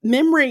a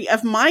memory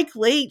of Mike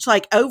Leach,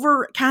 like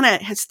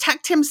has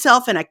tucked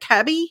himself in a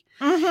cubby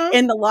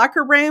in the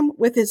locker room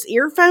with his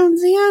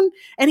earphones in,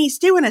 and he's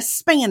doing a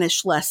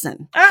Spanish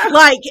lesson,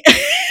 like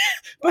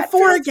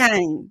before a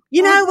game,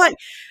 like,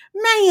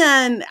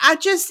 man,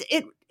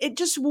 it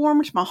just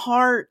warmed my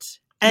heart.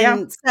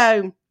 And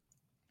so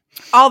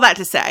all that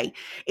to say,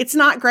 it's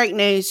not great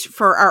news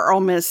for our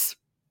Ole Miss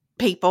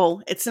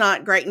people. It's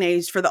not great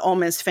news for the Ole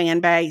Miss fan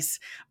base,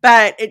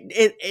 but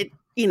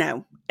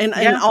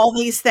and all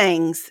these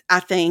things,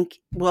 I think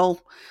we'll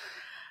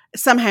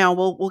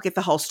get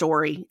the whole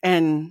story,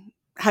 and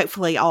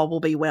hopefully all will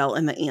be well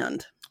in the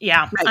end.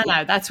 Yeah, I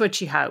know. That's what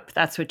you hope.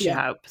 That's what you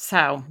hope.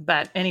 So,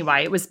 but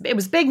anyway, it was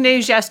big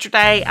news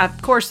yesterday.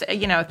 Of course,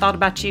 I thought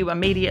about you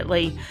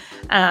immediately.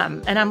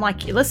 And I'm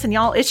like, listen,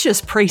 y'all, it's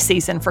just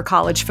preseason for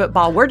college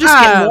football. We're just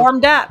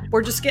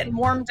getting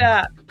warmed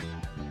up.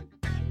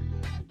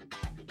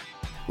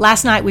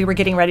 Last night we were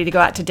getting ready to go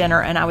out to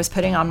dinner, and I was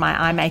putting on my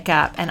eye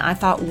makeup, and I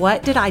thought,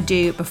 what did I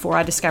do before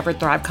I discovered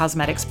Thrive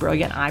Cosmetics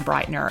Brilliant Eye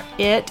Brightener?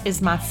 It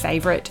is my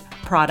favorite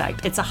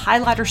product. It's a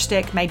highlighter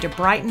stick made to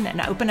brighten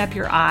and open up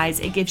your eyes.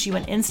 It gives you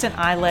an instant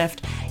eye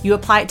lift. You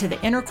apply it to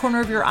the inner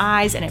corner of your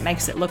eyes and it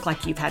makes it look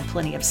like you've had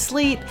plenty of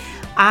sleep.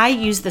 I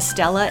use the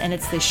Stella and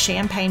it's this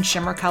champagne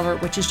shimmer color,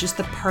 which is just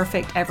the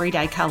perfect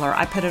everyday color.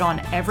 I put it on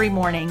every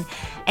morning.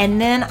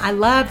 And then I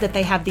love that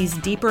they have these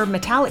deeper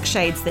metallic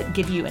shades that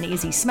give you an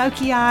easy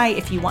smoky eye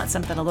if you want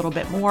something a little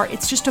bit more.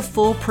 It's just a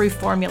foolproof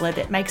formula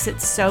that makes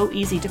it so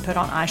easy to put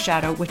on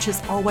eyeshadow, which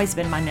has always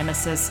been my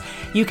nemesis.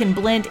 You can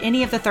blend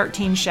any of the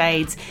 13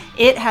 shades.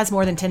 It has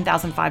more than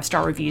 10,000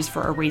 5-star reviews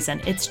for a reason.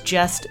 It's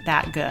just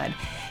that good.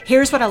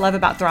 Here's what I love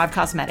about Thrive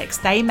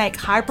Causemetics. They make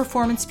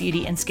high-performance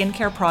beauty and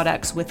skincare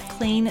products with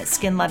clean,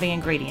 skin-loving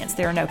ingredients.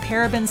 There are no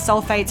parabens,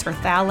 sulfates, or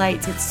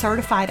phthalates. It's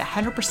certified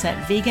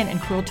 100% vegan and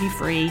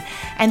cruelty-free.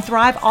 And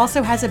Thrive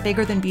also has a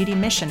bigger than beauty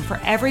mission. For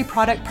every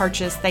product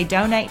purchase, they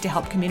donate to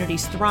help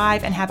communities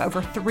thrive and have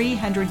over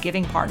 300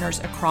 giving partners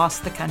across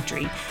the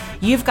country.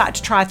 You've got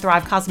to try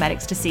Thrive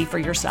Causemetics to see for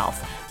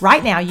yourself.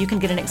 Right now, you can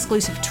get an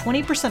exclusive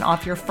 20%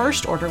 off your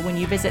first order when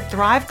you visit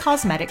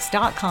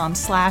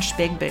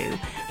thrivecausemetics.com/bigboo.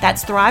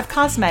 That's Thrive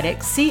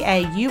Causemetics,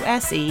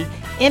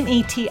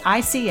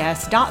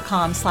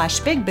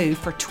 CAUSEMETICS.com/bigboo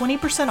for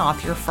 20%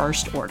 off your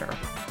first order.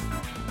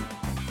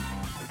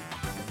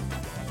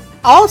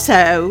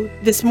 Also,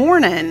 this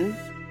morning,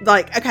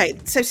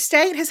 so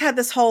State has had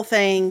this whole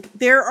thing.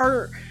 There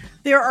are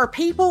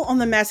people on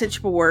the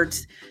message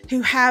boards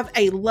who have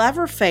a love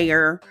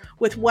affair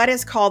with what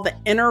is called the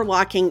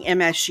interlocking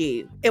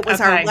MSU. It was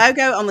our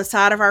logo on the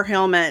side of our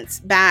helmets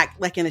back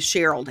in the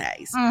Cheryl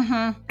days.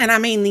 Mm-hmm. And I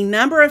mean, the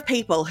number of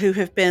people who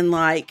have been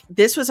like,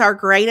 this was our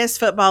greatest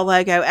football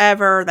logo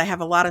ever. They have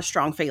a lot of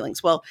strong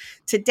feelings. Well,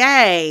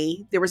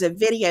 today there was a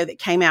video that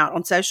came out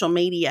on social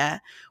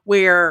media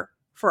where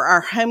for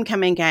our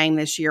homecoming game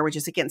this year, which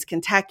is against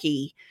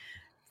Kentucky,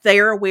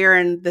 they're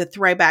wearing the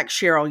throwback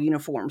Cheryl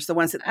uniforms, the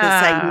ones that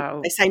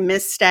they say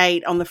Miss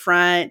State on the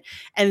front,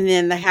 and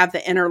then they have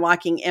the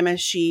interlocking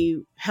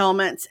MSU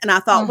helmets. And I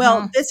thought,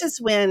 well, this is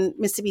when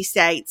Mississippi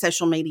State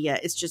social media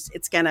is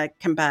it's going to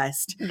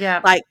combust.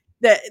 Yeah.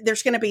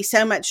 There's going to be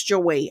so much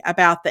joy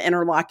about the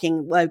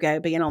interlocking logo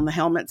being on the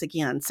helmets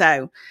again.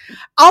 So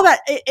all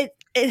that,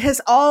 it has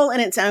all in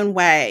its own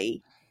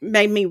way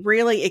made me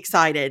really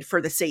excited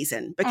for the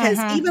season, because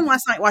even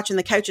last night watching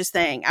the coaches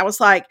thing, I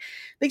was like,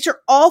 these are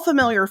all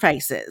familiar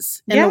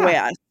faces in the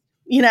West,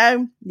 I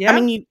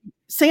mean,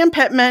 Sam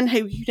Pittman,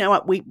 who,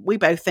 what we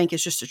both think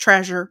is just a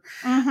treasure.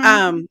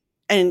 And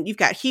you've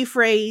got Hugh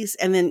Freeze,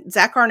 and then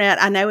Zach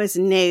Arnett, I know is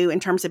new in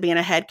terms of being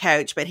a head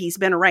coach, but he's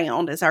been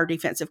around as our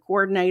defensive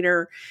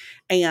coordinator,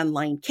 and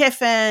Lane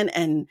Kiffin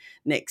and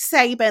Nick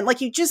Saban.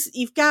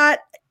 You've got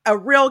a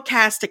real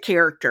cast of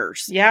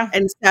characters. Yeah.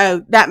 And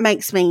so that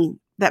makes me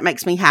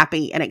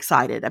happy and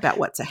excited about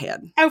what's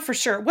ahead. Oh, for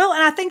sure. Well,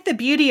 and I think the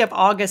beauty of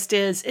August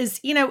is,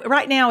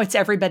 right now it's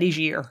everybody's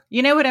year.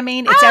 You know what I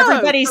mean? It's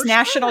everybody's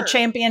national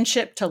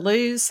championship to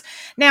lose.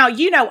 Now,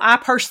 I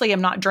personally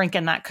am not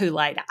drinking that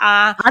Kool-Aid.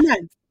 I know.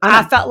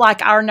 I felt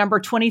like our number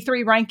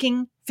 23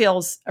 ranking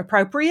feels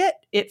appropriate.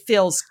 It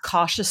feels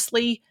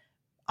cautiously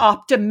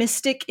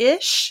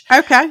optimistic-ish.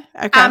 Okay.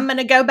 I'm going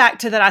to go back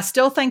to that. I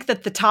still think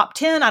that the top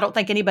 10, I don't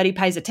think anybody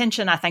pays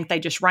attention. I think they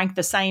just rank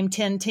the same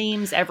 10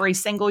 teams every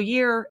single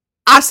year.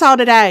 I saw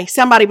today,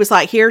 somebody was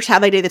like, here's how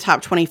they do the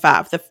top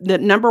 25. The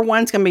number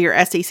one's going to be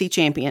your SEC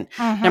champion.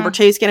 Number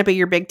two is going to be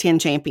your Big Ten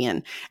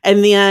champion.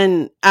 And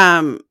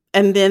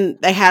then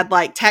they had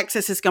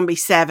Texas is going to be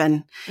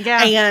 7.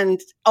 Yeah.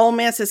 And Ole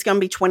Miss is going to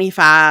be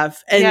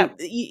 25. And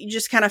you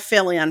just kind of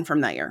fill in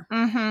from there.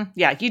 Mm-hmm.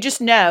 Yeah. You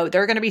just know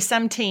there are going to be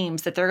some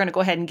teams that they're going to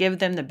go ahead and give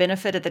them the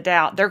benefit of the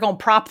doubt. They're going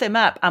to prop them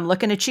up. I'm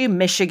looking at you,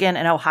 Michigan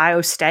and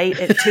Ohio State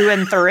at 2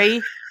 and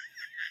 3.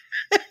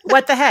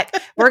 What the heck?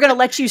 We're going to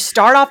let you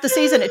start off the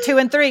season at 2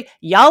 and 3.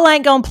 Y'all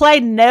ain't going to play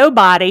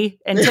nobody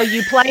until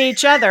you play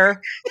each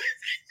other.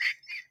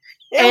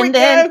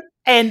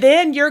 And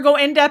then you're going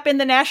to end up in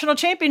the national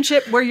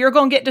championship where you're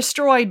going to get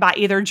destroyed by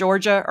either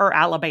Georgia or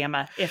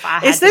Alabama.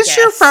 Is this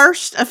your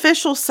first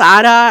official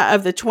side-eye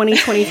of the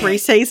 2023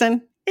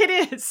 season? It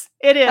is.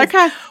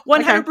 Okay.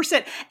 100%.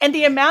 Okay. And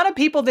the amount of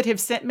people that have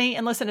sent me,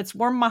 and listen, it's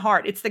warmed my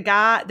heart. It's the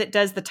guy that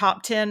does the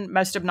top 10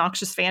 most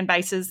obnoxious fan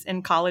bases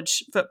in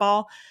college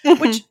football,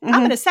 which I'm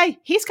going to say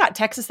he's got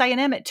Texas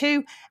A&M at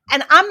 2.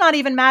 And I'm not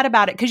even mad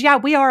about it because,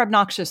 we are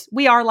obnoxious.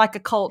 We are like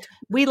a cult.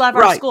 We love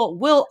our school.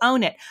 We'll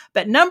own it.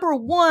 But number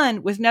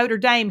 1 with Notre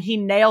Dame, he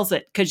nails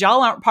it because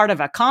y'all aren't part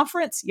of a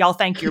conference. Y'all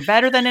think you're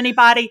better than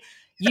anybody.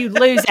 You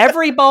lose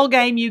every bowl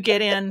game you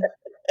get in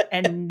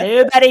and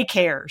nobody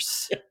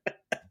cares.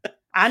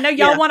 I know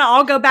y'all want to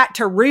all go back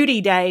to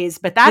Rudy days,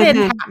 but that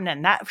isn't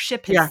happening. That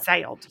ship has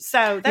sailed.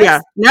 So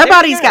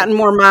nobody's gotten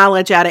more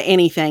mileage out of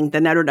anything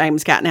than Notre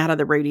Dame's gotten out of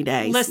the Rudy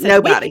days. Listen,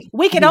 nobody.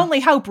 We could only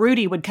hope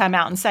Rudy would come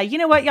out and say, you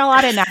know what, y'all, I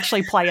didn't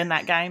actually play in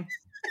that game.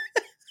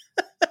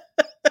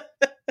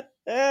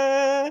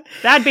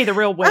 That'd be the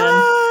real win.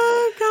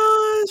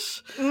 Oh,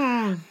 gosh.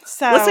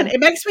 So listen, it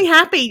makes me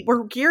happy.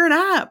 We're gearing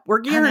up. We're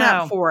gearing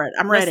up for it.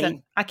 I'm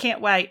ready. I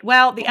can't wait.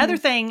 Well, the other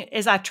thing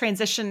is I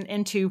transition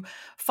into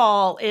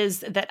fall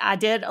is that I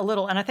did a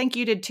little, and I think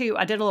you did too.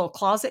 I did a little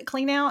closet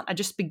clean out. I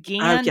just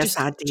began just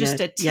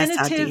a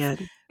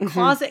tentative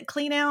closet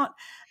clean out.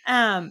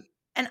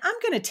 And I'm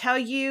going to tell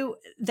you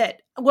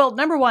that, well,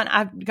 number one,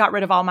 I got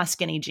rid of all my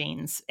skinny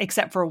jeans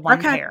except for one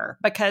pair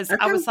because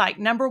I was like,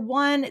 number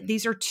one,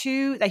 these are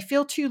they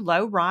feel too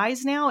low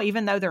rise now,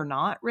 even though they're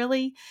not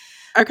really.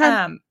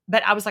 Okay.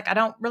 But I was like, I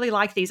don't really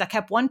like these. I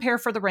kept one pair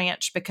for the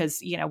ranch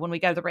because, when we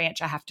go to the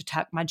ranch, I have to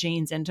tuck my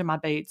jeans into my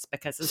boots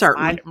because it's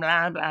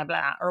blah, blah,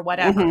 blah, or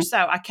whatever. So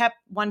I kept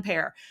one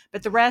pair,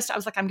 but the rest, I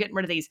was like, I'm getting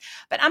rid of these.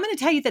 But I'm going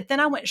to tell you that then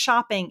I went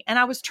shopping and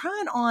I was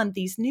trying on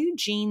these new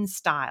jean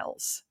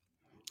styles.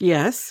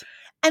 Yes.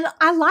 And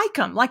I like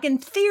them. Like in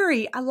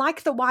theory, I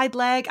like the wide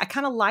leg. I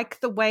kind of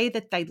like the way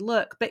that they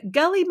look. But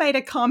Gully made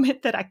a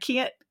comment that I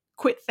can't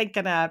quit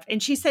thinking of.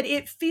 And she said,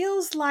 it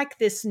feels like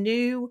this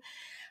new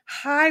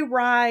high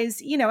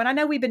rise, and I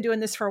know we've been doing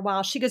this for a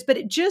while. She goes, but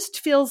it just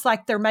feels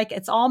like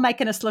it's all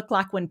making us look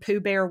like when Pooh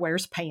Bear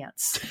wears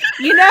pants.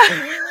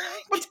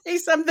 I'll tell you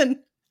something.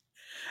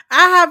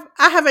 I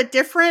have a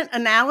different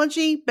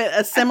analogy, but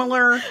a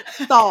similar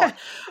thought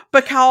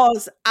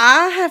because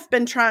I have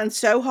been trying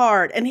so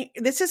hard. And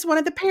this is one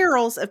of the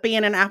perils of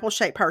being an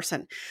apple-shaped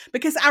person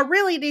because I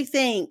really do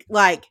think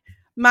like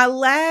my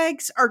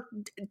legs are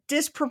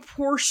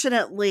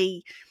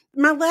disproportionately,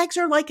 my legs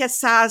are like a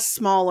size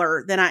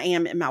smaller than I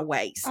am in my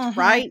waist,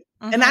 right?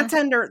 And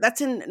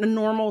that's in a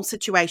normal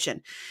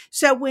situation.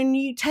 So when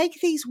you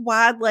take these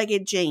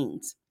wide-legged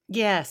jeans.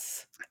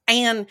 Yes.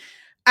 And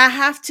I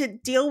have to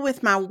deal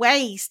with my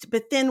waist,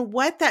 but then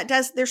what that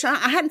does,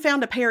 I hadn't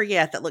found a pair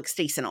yet that looks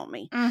decent on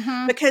me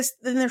because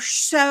then they're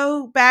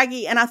so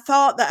baggy. And I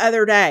thought the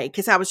other day,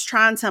 because I was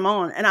trying some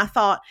on and I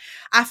thought,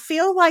 I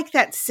feel like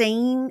that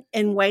scene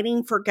in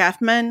Waiting for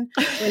Guffman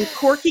when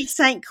Corky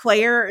St.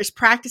 Clair is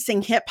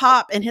practicing hip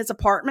hop in his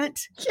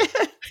apartment.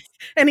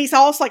 And he's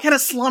also like kind of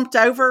slumped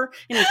over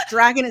and he's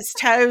dragging his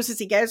toes as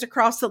he goes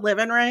across the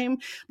living room,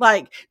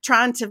 like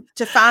trying to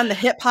find the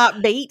hip hop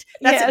beat.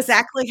 That's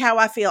exactly how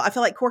I feel. I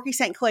feel like Corky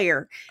St.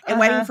 Clair and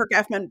Waiting for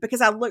Guffman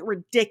because I look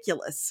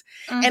ridiculous.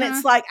 And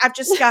it's like, I've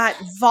just got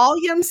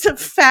volumes of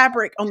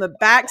fabric on the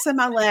backs of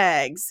my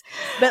legs,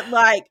 but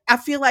like, I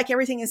feel like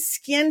everything is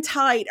skin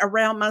tight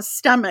around my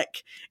stomach.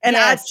 And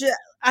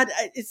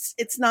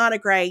it's not a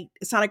great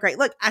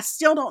look. I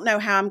still don't know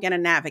how I'm going to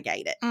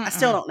navigate it. I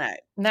still don't know.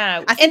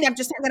 No. I think I'm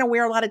just not going to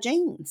wear a lot of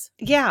jeans.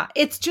 Yeah.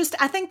 It's just,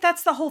 I think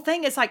that's the whole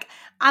thing. It's like,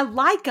 I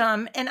like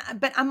them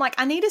but I'm like,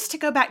 I need us to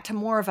go back to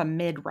more of a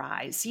mid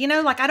rise,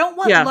 like I don't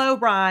want low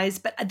rise,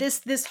 but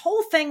this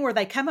whole thing where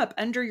they come up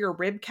under your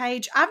rib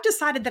cage, I've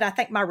decided that I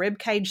think my rib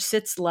cage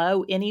sits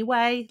low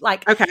anyway.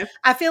 Like,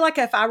 I feel like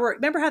if I were,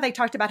 remember how they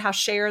talked about how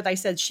Cher, they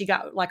said she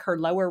got like her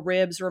lower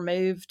ribs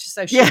removed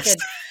so she could,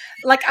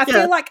 like, I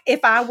feel like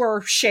if I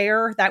were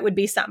Cher, that would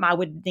be something I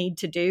would need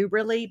to do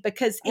really,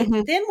 because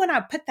then when I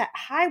put that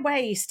high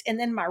waist and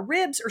then my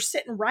ribs are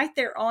sitting right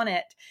there on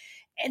it,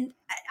 and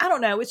I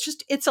don't know,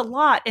 it's a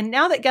lot. And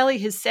now that Gully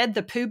has said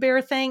the Pooh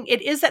Bear thing,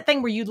 it is that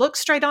thing where you look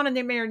straight on in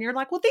the mirror and you're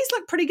like, well, these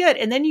look pretty good.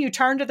 And then you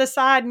turn to the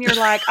side and you're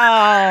like,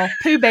 oh,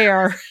 Pooh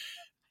Bear.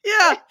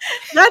 Yeah,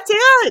 that's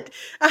it.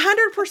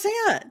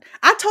 100%.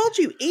 I told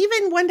you,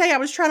 even one day I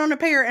was trying on a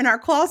pair in our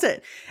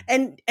closet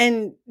and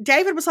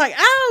David was like,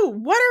 oh,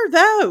 what are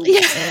those? Yeah.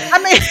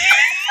 I mean,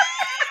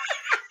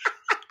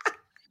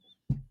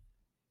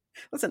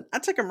 listen, I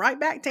took them right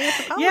back to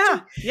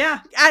Anthropologie.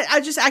 Yeah.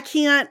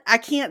 I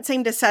can't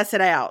seem to suss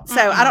it out.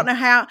 So I don't know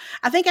how.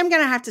 I think I'm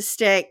going to have to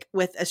stick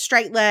with a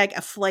straight leg,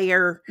 a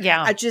flare.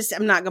 Yeah.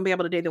 I'm not going to be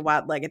able to do the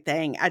wide legged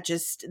thing.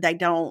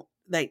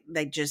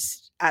 They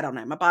just, I don't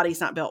know. My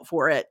body's not built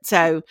for it.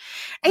 So,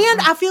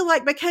 and I feel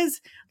like because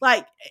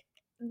like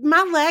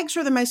my legs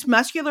are the most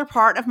muscular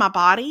part of my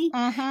body.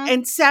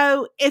 And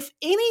so if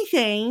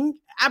anything,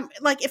 I'm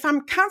like, if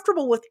I'm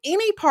comfortable with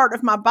any part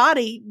of my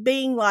body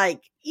being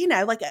like,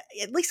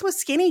 at least with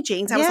skinny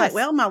jeans, I was like,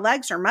 well, my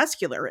legs are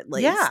muscular at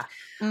least. Yeah.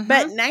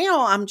 But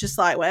now I'm just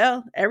like,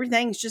 well,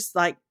 everything's just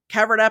like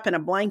covered up in a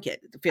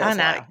blanket. It feels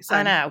like. So.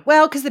 I know.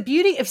 Well, because the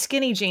beauty of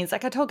skinny jeans,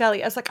 like I told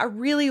Gully, I was like, I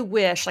really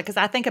wish, like, because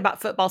I think about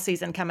football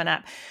season coming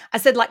up. I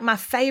said, like, my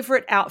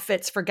favorite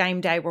outfits for game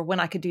day were when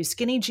I could do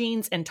skinny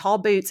jeans and tall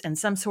boots and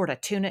some sort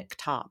of tunic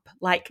top.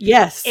 Like,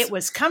 it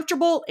was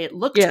comfortable. It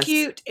looked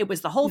cute. It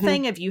was the whole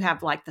thing of you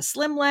have like the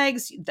slim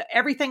legs,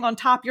 everything on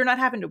top. You're not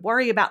having to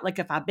worry about like,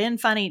 if I bend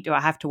funny, do I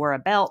have to wear a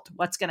belt?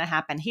 What's going to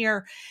happen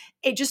here?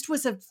 It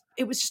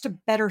was just a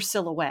better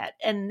silhouette.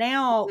 And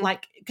now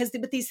like, because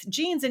with these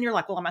jeans and you're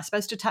like, well, am I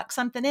supposed to tuck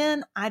something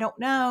in? I don't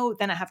know.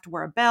 Then I have to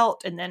wear a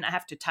belt and then I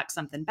have to tuck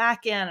something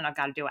back in and I've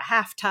got to do a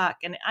half tuck.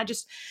 And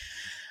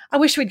I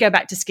wish we'd go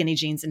back to skinny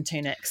jeans and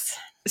tunics.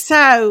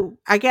 So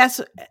I guess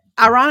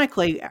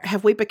ironically,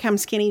 have we become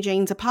skinny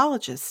jeans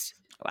apologists?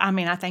 I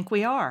mean, I think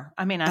we are.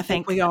 I mean, I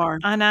think we are.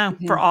 I know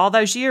for all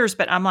those years,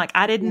 but I'm like,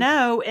 I didn't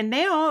know. And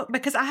now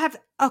because I have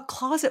a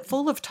closet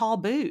full of tall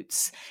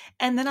boots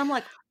and then I'm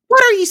like,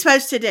 What are you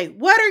supposed to do?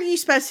 What are you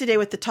supposed to do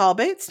with the tall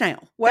boots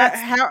now?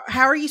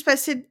 How are you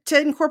supposed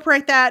to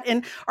incorporate that?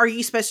 And are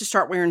you supposed to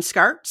start wearing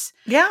skirts?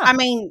 Yeah. I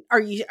mean,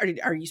 are you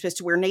supposed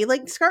to wear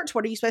knee-length skirts?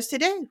 What are you supposed to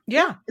do?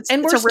 Yeah. It's a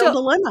real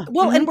dilemma.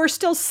 Well, and we're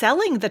still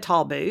selling the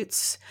tall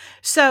boots.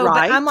 So,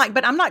 but I'm like,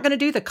 but I'm not going to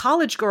do the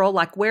college girl,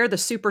 like wear the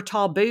super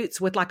tall boots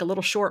with like a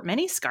little short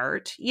mini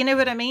skirt. You know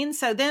what I mean?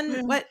 So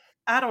then what?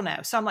 I don't know.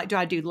 So I'm like, do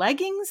I do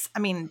leggings? I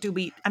mean,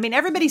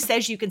 everybody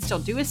says you can still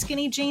do a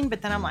skinny jean,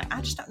 but then I'm like,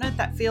 I just don't know if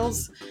that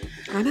feels.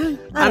 I know.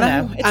 I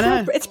don't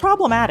know. It's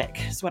problematic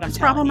is what I'm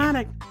telling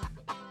problematic.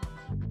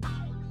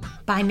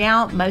 By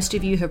now, most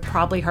of you have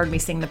probably heard me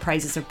sing the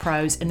praises of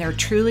Prose and their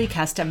truly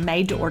custom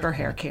made-to-order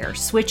hair care.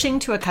 Switching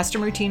to a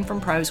custom routine from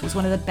Prose was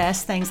one of the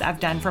best things I've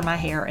done for my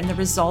hair, and the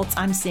results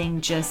I'm seeing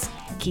just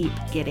keep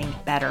getting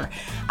better.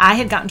 I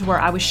had gotten to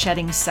where I was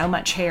shedding so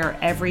much hair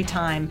every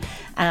time,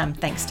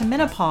 thanks to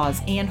menopause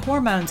and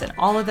hormones and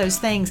all of those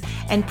things,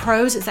 and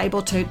Prose is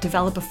able to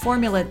develop a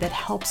formula that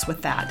helps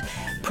with that.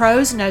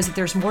 Prose knows that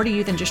there's more to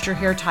you than just your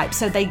hair type,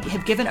 so they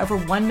have given over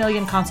 1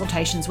 million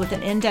consultations with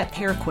an in-depth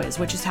hair quiz,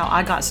 which is how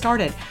I got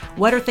started.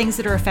 What are things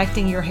that are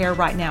affecting your hair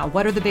right now?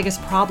 What are the biggest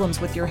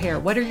problems with your hair?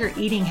 What are your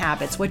eating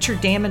habits? What's your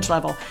damage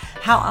level?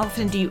 How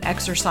often do you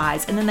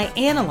exercise? And then they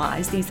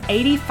analyze these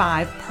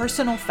 85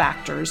 personal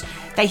factors.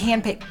 They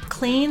handpick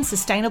clean,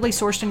 sustainably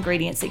sourced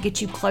ingredients that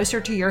get you closer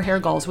to your hair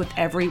goals with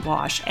every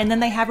wash. And then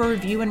they have a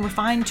review and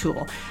refine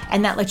tool.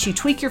 And that lets you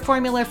tweak your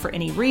formula for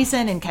any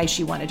reason in case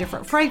you want a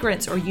different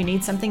fragrance or you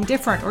need something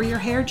different or your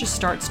hair just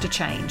starts to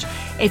change.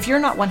 If you're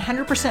not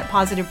 100%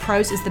 positive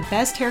Prose is the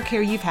best hair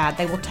care you've had,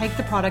 they will take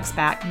the products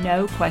back,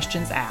 no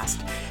questions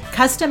asked.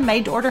 Custom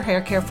made-to-order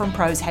hair care from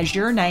Prose has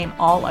your name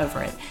all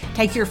over it.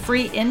 Take your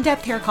free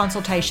in-depth hair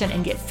consultation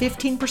and get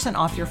 15%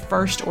 off your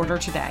first order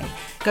today.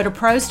 Go to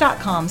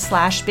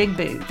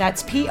prose.com/bigboo.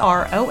 That's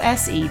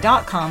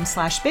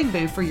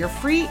prose.com/bigboo for your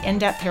free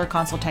in-depth hair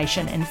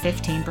consultation and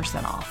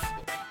 15% off.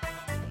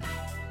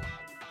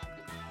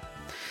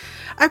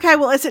 Okay,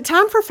 well, is it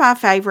time for 5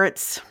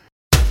 favorites?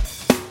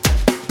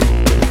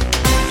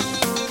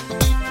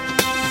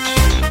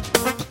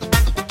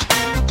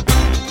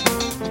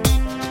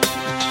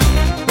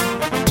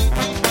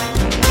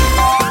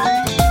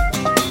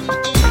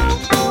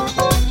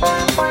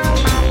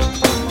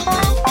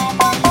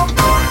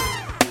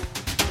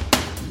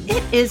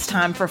 Is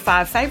time for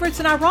 5 favorites,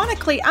 and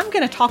ironically, I'm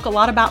going to talk a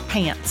lot about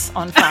pants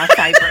on 5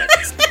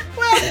 favorites.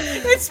 Well,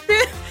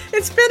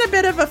 it's been a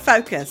bit of a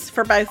focus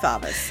for both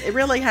of us. It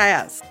really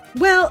has.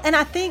 Well, and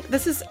I think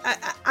this is,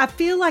 I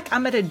feel like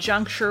I'm at a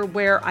juncture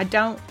where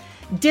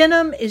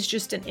denim is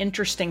just an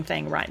interesting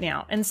thing right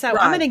now. And so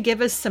I'm going to give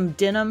us some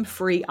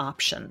denim-free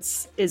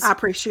options. I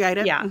appreciate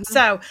it. Yeah. Mm-hmm.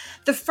 So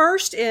the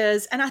first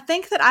is, and I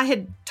think that I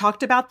had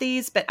talked about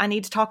these, but I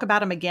need to talk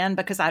about them again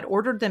because I'd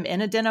ordered them in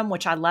a denim,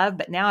 which I love,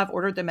 but now I've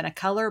ordered them in a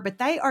color. But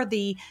they are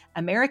the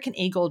American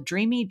Eagle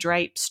Dreamy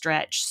Drape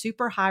Stretch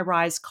Super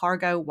High-Rise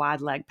Cargo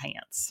Wide Leg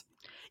Pants.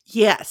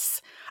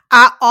 Yes.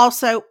 I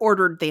also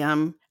ordered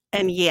them.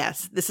 And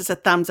yes, this is a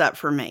thumbs up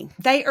for me.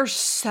 They are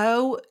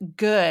so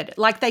good.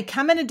 Like they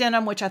come in a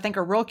denim, which I think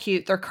are real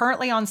cute. They're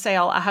currently on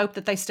sale. I hope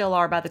that they still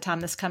are by the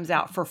time this comes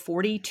out for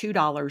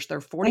 $42. They're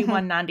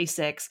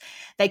 $41.96.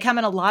 They come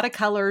in a lot of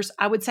colors.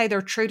 I would say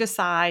they're true to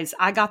size.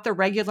 I got the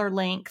regular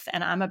length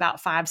and I'm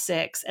about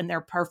 5'6", and they're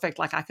perfect.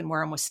 Like I can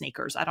wear them with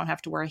sneakers. I don't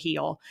have to wear a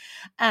heel.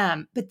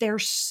 But they're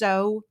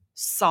so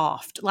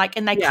soft, like,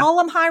 and they call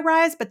them high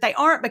rise, but they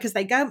aren't because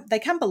they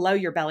come below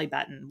your belly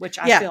button, which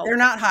I feel they're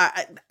not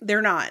high.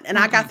 They're not. And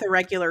I got the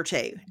regular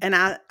too. And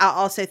I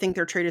also think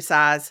they're true to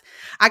size.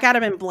 I got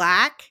them in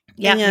black.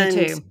 Yeah, me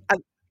too.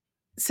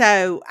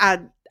 So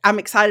I'm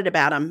excited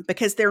about them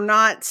because they're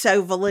not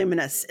so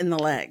voluminous in the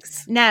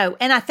legs. No.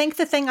 And I think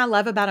the thing I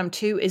love about them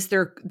too is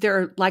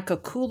they're like a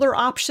cooler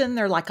option.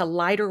 They're like a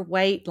lighter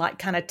weight, like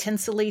kind of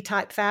tinsel-y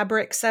type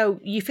fabric. So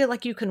you feel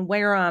like you can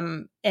wear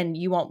them and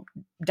you won't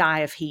die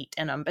of heat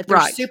in them, but they're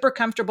super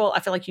comfortable.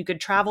 I feel like you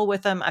could travel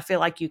with them. I feel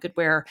like you could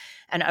wear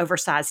an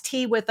oversized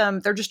tee with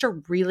them. They're just a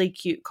really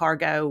cute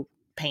cargo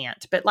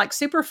pant, but like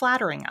super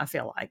flattering, I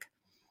feel like.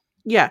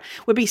 Yeah,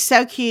 would be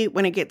so cute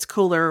when it gets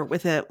cooler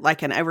with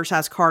like an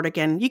oversized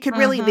cardigan. You could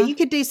really you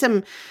could do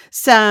some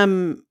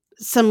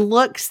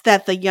looks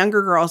that the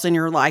younger girls in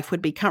your life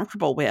would be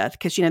comfortable with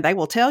because they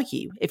will tell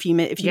you if you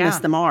miss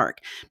the mark.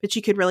 But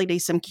you could really do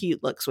some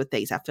cute looks with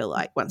these. I feel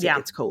like once it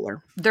gets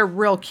cooler, they're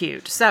real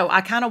cute. So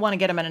I kind of want to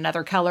get them in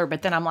another color,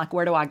 but then I'm like,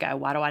 where do I go?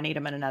 Why do I need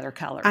them in another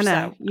color? I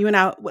know you and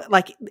I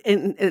like.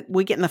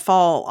 We get in the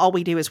fall, all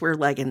we do is wear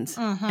leggings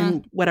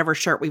and whatever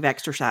shirt we've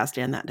exercised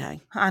in that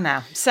day. I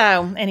know.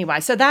 So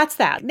anyway, so that's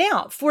that.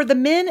 Now for the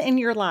men in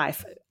your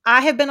life.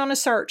 I have been on a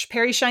search.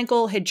 Perry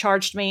Schenkel had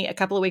charged me a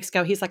couple of weeks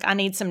ago. He's like, I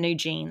need some new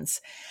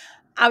jeans.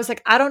 I was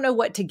like, I don't know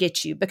what to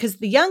get you because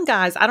the young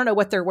guys, I don't know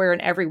what they're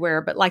wearing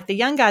everywhere, but like the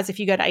young guys, if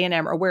you go to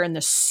A&M, are wearing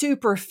the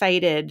super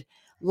faded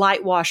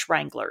light wash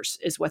Wranglers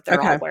is what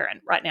they're all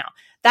wearing right now.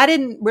 That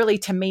isn't really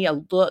to me a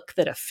look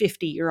that a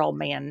 50-year-old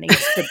man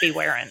needs to be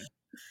wearing.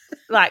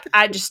 Like,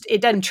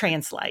 it doesn't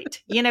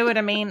translate. You know what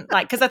I mean?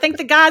 Like, because I think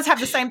the guys have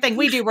the same thing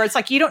we do, where it's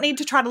like, you don't need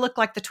to try to look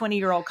like the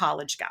 20-year-old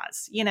college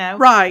guys, you know?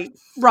 Right.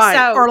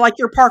 So, or like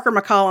you're Parker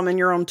McCollum and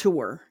you're on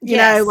tour, you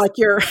know, like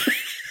you're.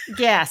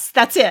 Yes,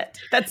 that's it.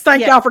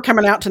 Thank y'all for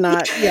coming out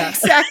tonight. Yeah,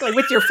 exactly.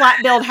 With your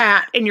flat billed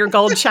hat and your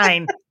gold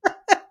chain.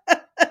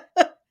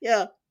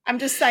 Yeah. I'm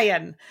just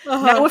saying,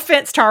 no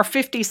offense to our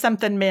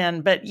 50-something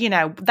men, but, you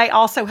know, they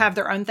also have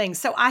their own things.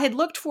 So I had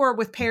looked for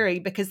with Perry,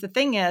 because the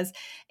thing is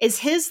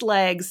his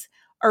legs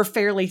are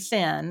fairly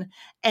thin.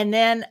 And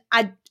then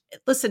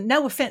listen,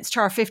 no offense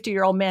to our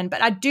 50-year-old men,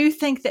 but I do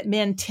think that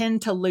men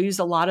tend to lose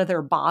a lot of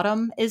their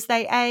bottom as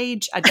they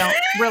age. I don't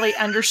really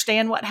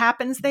understand what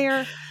happens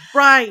there.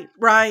 Right.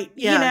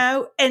 Yeah. You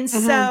know, and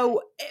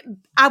so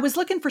I was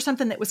looking for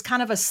something that was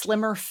kind of a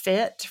slimmer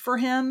fit for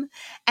him.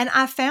 And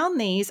I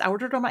found these. I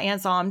ordered on my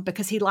Amazon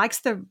because he likes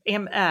the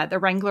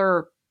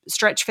Wrangler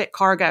stretch fit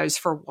cargos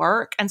for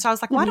work. And so I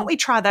was like, why don't we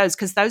try those?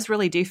 Because those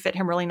really do fit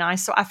him really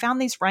nice. So I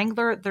found these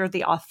Wrangler. They're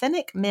the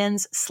authentic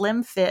men's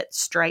slim fit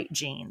straight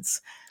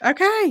jeans.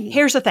 Okay.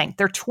 Here's the thing.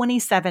 They're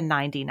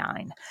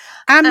 $27.99.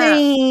 I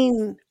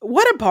mean,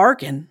 what a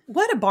bargain.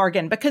 What a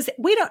bargain, because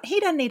he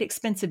doesn't need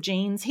expensive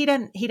jeans. He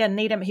doesn't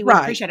need them. He would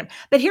appreciate them.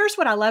 But here's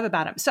what I love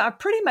about them. So I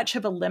pretty much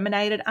have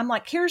eliminated. I'm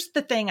like, here's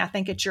the thing. I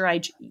think at your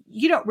age,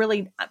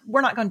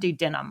 we're not going to do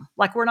denim.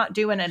 Like, we're not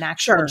doing an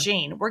actual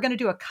jean. We're going to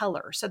do a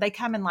color. So they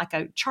come in like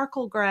a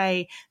charcoal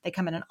gray. They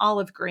come in an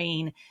olive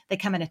green. They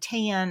come in a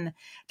tan.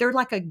 They're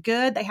like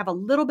they have a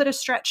little bit of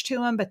stretch to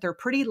them, but they're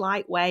pretty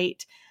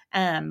lightweight.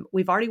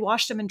 We've already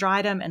washed them and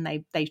dried them, and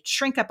they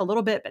shrink up a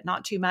little bit, but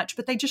not too much,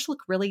 but they just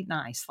look really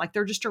nice. Like,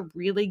 they're just a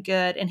really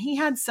good, and he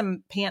had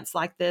some pants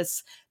like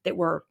this that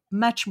were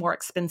much more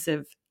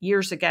expensive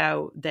years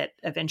ago that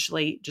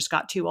eventually just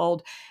got too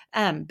old.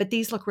 But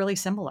these look really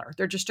similar.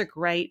 They're just a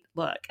great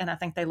look. And I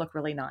think they look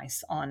really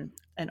nice on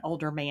an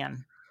older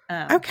man.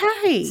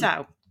 Okay.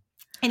 So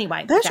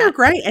anyway, those are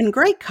great, and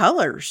great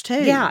colors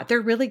too. Yeah, they're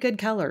really good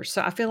colors.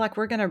 So I feel like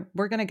we're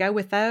gonna go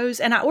with those.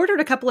 And I ordered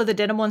a couple of the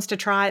denim ones to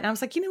try it. And I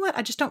was like, you know what?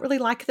 I just don't really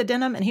like the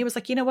denim. And he was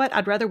like, you know what?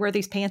 I'd rather wear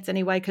these pants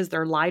anyway because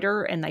they're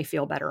lighter and they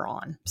feel better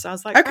on. So I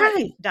was like, okay,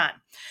 right, done.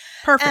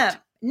 Perfect.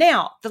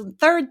 Now, the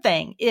third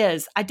thing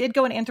is I did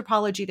go in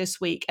Anthropologie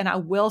this week, and I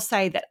will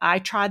say that I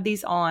tried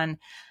these on.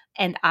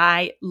 And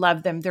I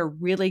love them. They're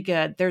really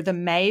good. They're the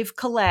Maeve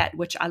Colette,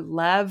 which I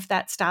love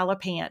that style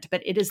of pant,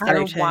 but it is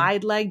their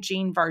wide leg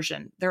jean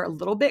version. They're a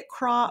little bit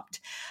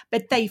cropped,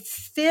 but they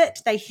fit.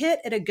 They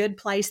hit at a good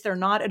place. They're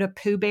not at a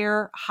Pooh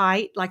Bear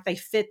height. Like, they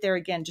fit there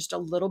again, just a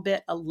little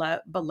bit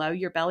below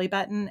your belly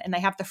button. And they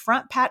have the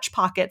front patch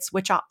pockets,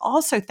 which I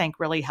also think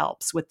really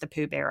helps with the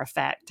Pooh Bear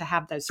effect to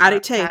have those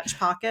front patch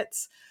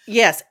pockets.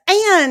 Yes.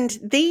 And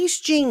these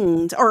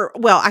jeans,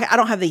 I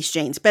don't have these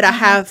jeans, but I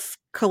have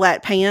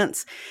Colette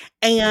pants,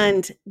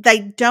 and they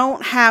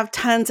don't have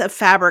tons of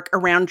fabric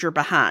around your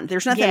behind.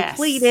 There's nothing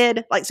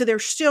pleated, like, so they're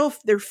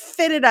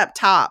fitted up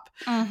top,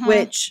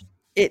 which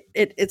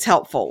it's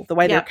helpful the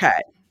way they're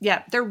cut.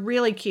 Yeah, they're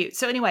really cute.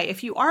 So anyway,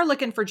 if you are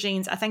looking for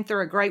jeans, I think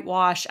they're a great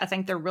wash. I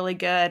think they're really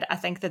good. I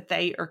think that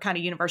they are kind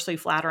of universally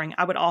flattering.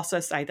 I would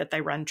also say that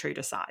they run true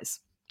to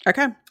size.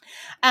 Okay.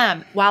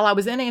 While I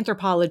was in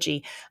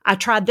Anthropologie, I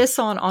tried this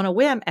on a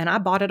whim, and I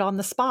bought it on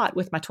the spot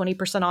with my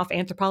 20% off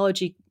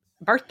Anthropologie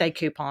birthday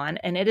coupon,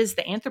 and it is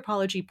the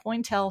Anthropologie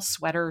Pointel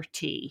sweater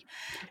tee.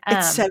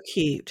 It's so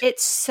cute.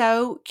 It's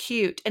so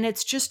cute. And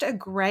it's just a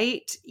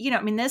great,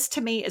 this to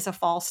me is a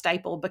fall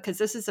staple, because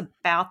this is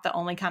about the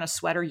only kind of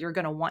sweater you're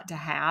going to want to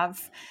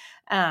have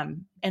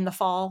in the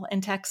fall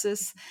in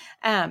Texas.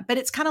 But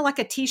it's kind of like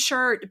a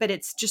t-shirt, but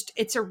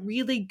it's a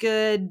really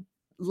good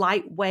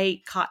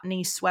lightweight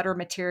cottony sweater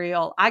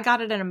material. I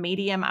got it in a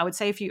medium. I would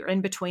say if you're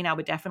in between, I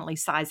would definitely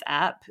size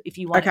up if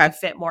you want it to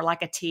fit more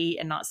like a tee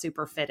and not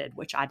super fitted,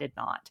 which I did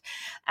not.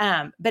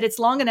 But it's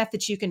long enough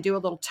that you can do a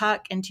little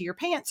tuck into your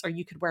pants, or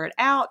you could wear it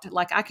out.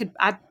 Like,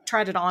 I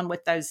tried it on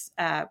with those,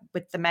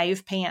 with the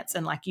Maeve pants,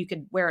 and like, you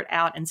could wear it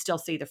out and still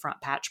see the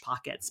front patch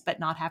pockets, but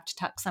not have to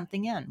tuck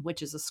something in,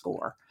 which is a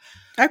score.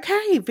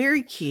 Okay.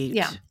 Very cute.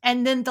 Yeah.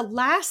 And then the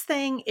last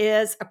thing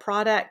is a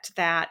product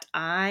that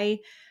I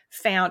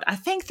found, I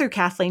think, through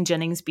Kathleen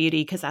Jennings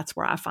Beauty, because that's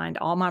where I find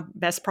all my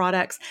best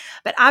products.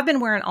 But I've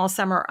been wearing all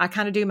summer, I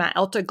kind of do my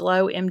Elta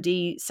Glow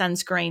MD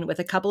sunscreen with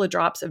a couple of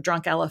drops of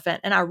Drunk Elephant.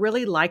 And I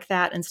really like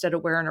that instead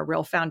of wearing a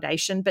real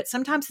foundation. But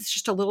sometimes it's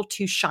just a little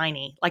too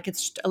shiny. Like,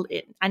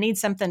 I need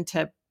something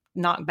to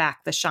knock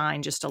back the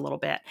shine just a little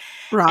bit.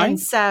 Right. And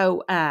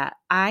so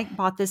I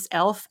bought this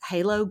e.l.f.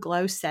 Halo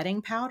Glow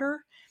Setting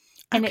Powder.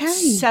 And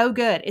it's so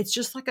good. It's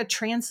just like a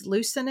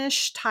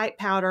translucent-ish type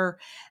powder.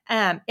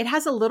 It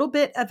has a little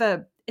bit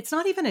of it's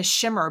not even a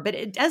shimmer, but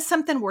it does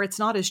something where it's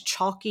not as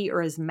chalky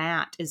or as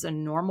matte as a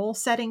normal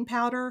setting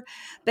powder.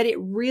 But it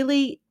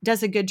really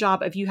does a good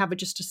job of, you have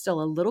just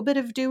still a little bit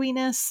of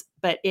dewiness,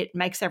 but it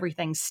makes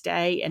everything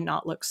stay and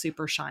not look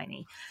super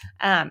shiny.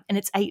 And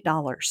it's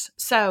 $8.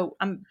 So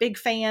I'm a big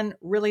fan,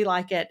 really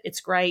like it.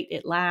 It's great.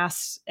 It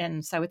lasts.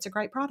 And so it's a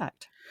great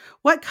product.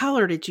 What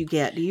color did you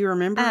get? Do you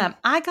remember?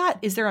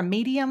 Is there a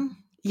medium?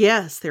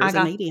 Yes, there was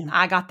a medium.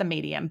 I got the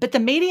medium, but the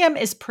medium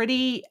is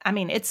pretty. I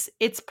mean, it's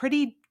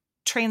pretty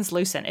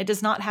translucent. It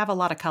does not have a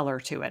lot of color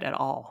to it at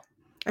all.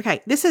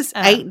 Okay, this is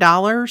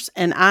 $8,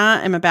 and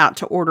I am about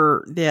to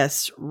order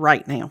this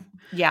right now.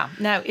 Yeah,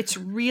 no, it's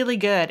really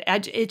good.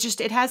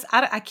 It has,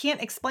 I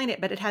can't explain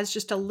it, but it has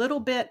just a little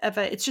bit of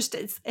it's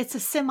a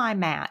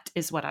semi-matte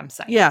is what I'm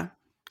saying. Yeah.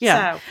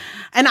 Yeah. So,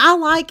 and I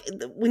like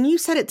when you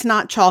said it's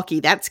not chalky,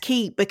 that's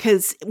key,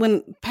 because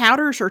when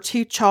powders are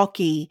too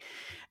chalky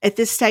at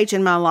this stage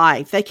in my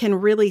life, they can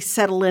really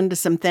settle into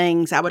some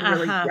things I would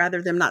really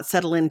rather them not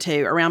settle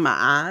into around my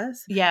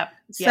eyes. Yep.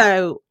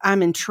 So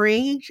I'm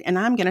intrigued and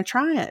I'm going to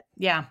try it.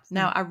 Yeah.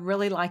 No, I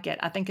really like it.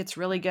 I think it's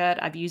really good.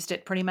 I've used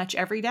it pretty much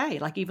every day.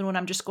 Like even when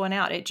I'm just going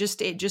out, it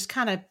just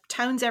kind of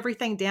tones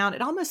everything down.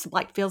 It almost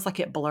like feels like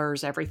it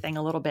blurs everything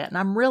a little bit. And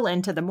I'm real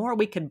into the more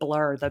we could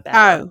blur, the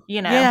better. Oh,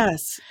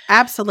 yes,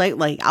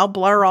 absolutely. I'll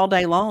blur all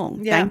day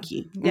long. Yeah. Thank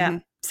you. Yeah. Mm-hmm.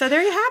 So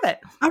there you have it.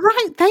 All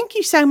right. Thank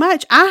you so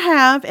much. I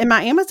have in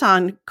my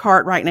Amazon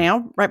cart right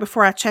now, right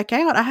before I check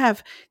out, I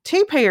have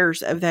 2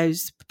 pairs of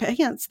those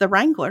pants, the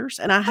Wranglers,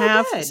 and I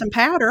have some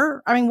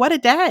powder. I mean, what a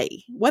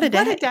day. What a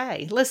day. What a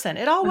day. Listen,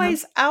 I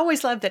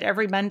always love that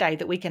every Monday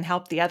that we can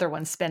help the other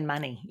one spend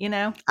money, you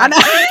know? I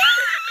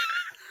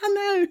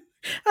know.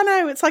 I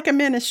know. It's like a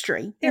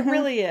ministry. It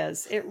really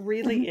is. It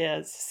really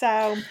is.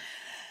 So...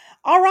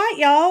 all right,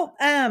 y'all.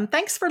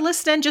 Thanks for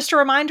listening. Just a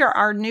reminder,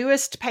 our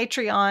newest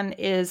Patreon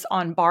is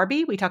on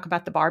Barbie. We talk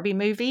about the Barbie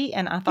movie,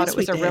 and I thought it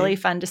was a really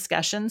fun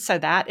discussion. So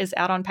that is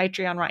out on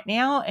Patreon right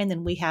now. And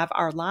then we have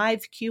our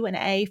live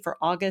Q&A for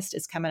August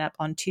is coming up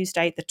on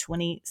Tuesday, the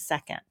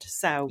 22nd.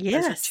 So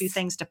those are 2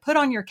 things to put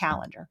on your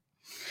calendar.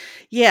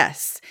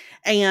 Yes.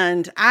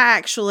 And I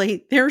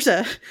actually,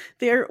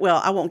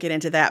 well, I won't get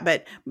into that,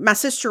 but my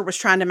sister was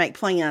trying to make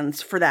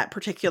plans for that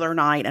particular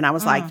night. And I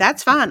was like,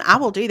 that's fine. I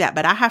will do that.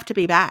 But I have to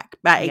be back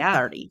by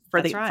 8:30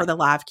 for the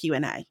live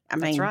Q&A.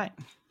 That's right.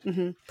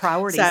 Mm-hmm.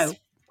 Priorities. So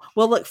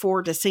we'll look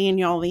forward to seeing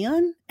y'all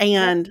then.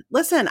 And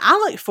listen, I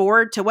look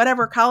forward to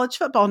whatever college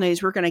football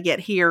news we're going to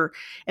get here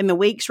in the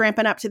weeks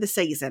ramping up to the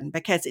season,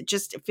 because it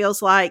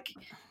feels like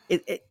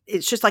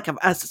it's just like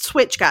a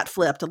switch got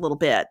flipped a little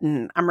bit,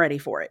 and I'm ready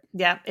for it.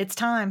 Yeah, it's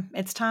time.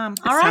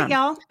 All right,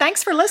 y'all.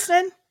 Thanks for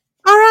listening.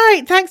 All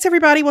right. Thanks,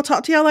 everybody. We'll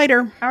talk to y'all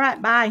later. All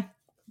right. Bye.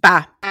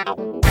 Bye.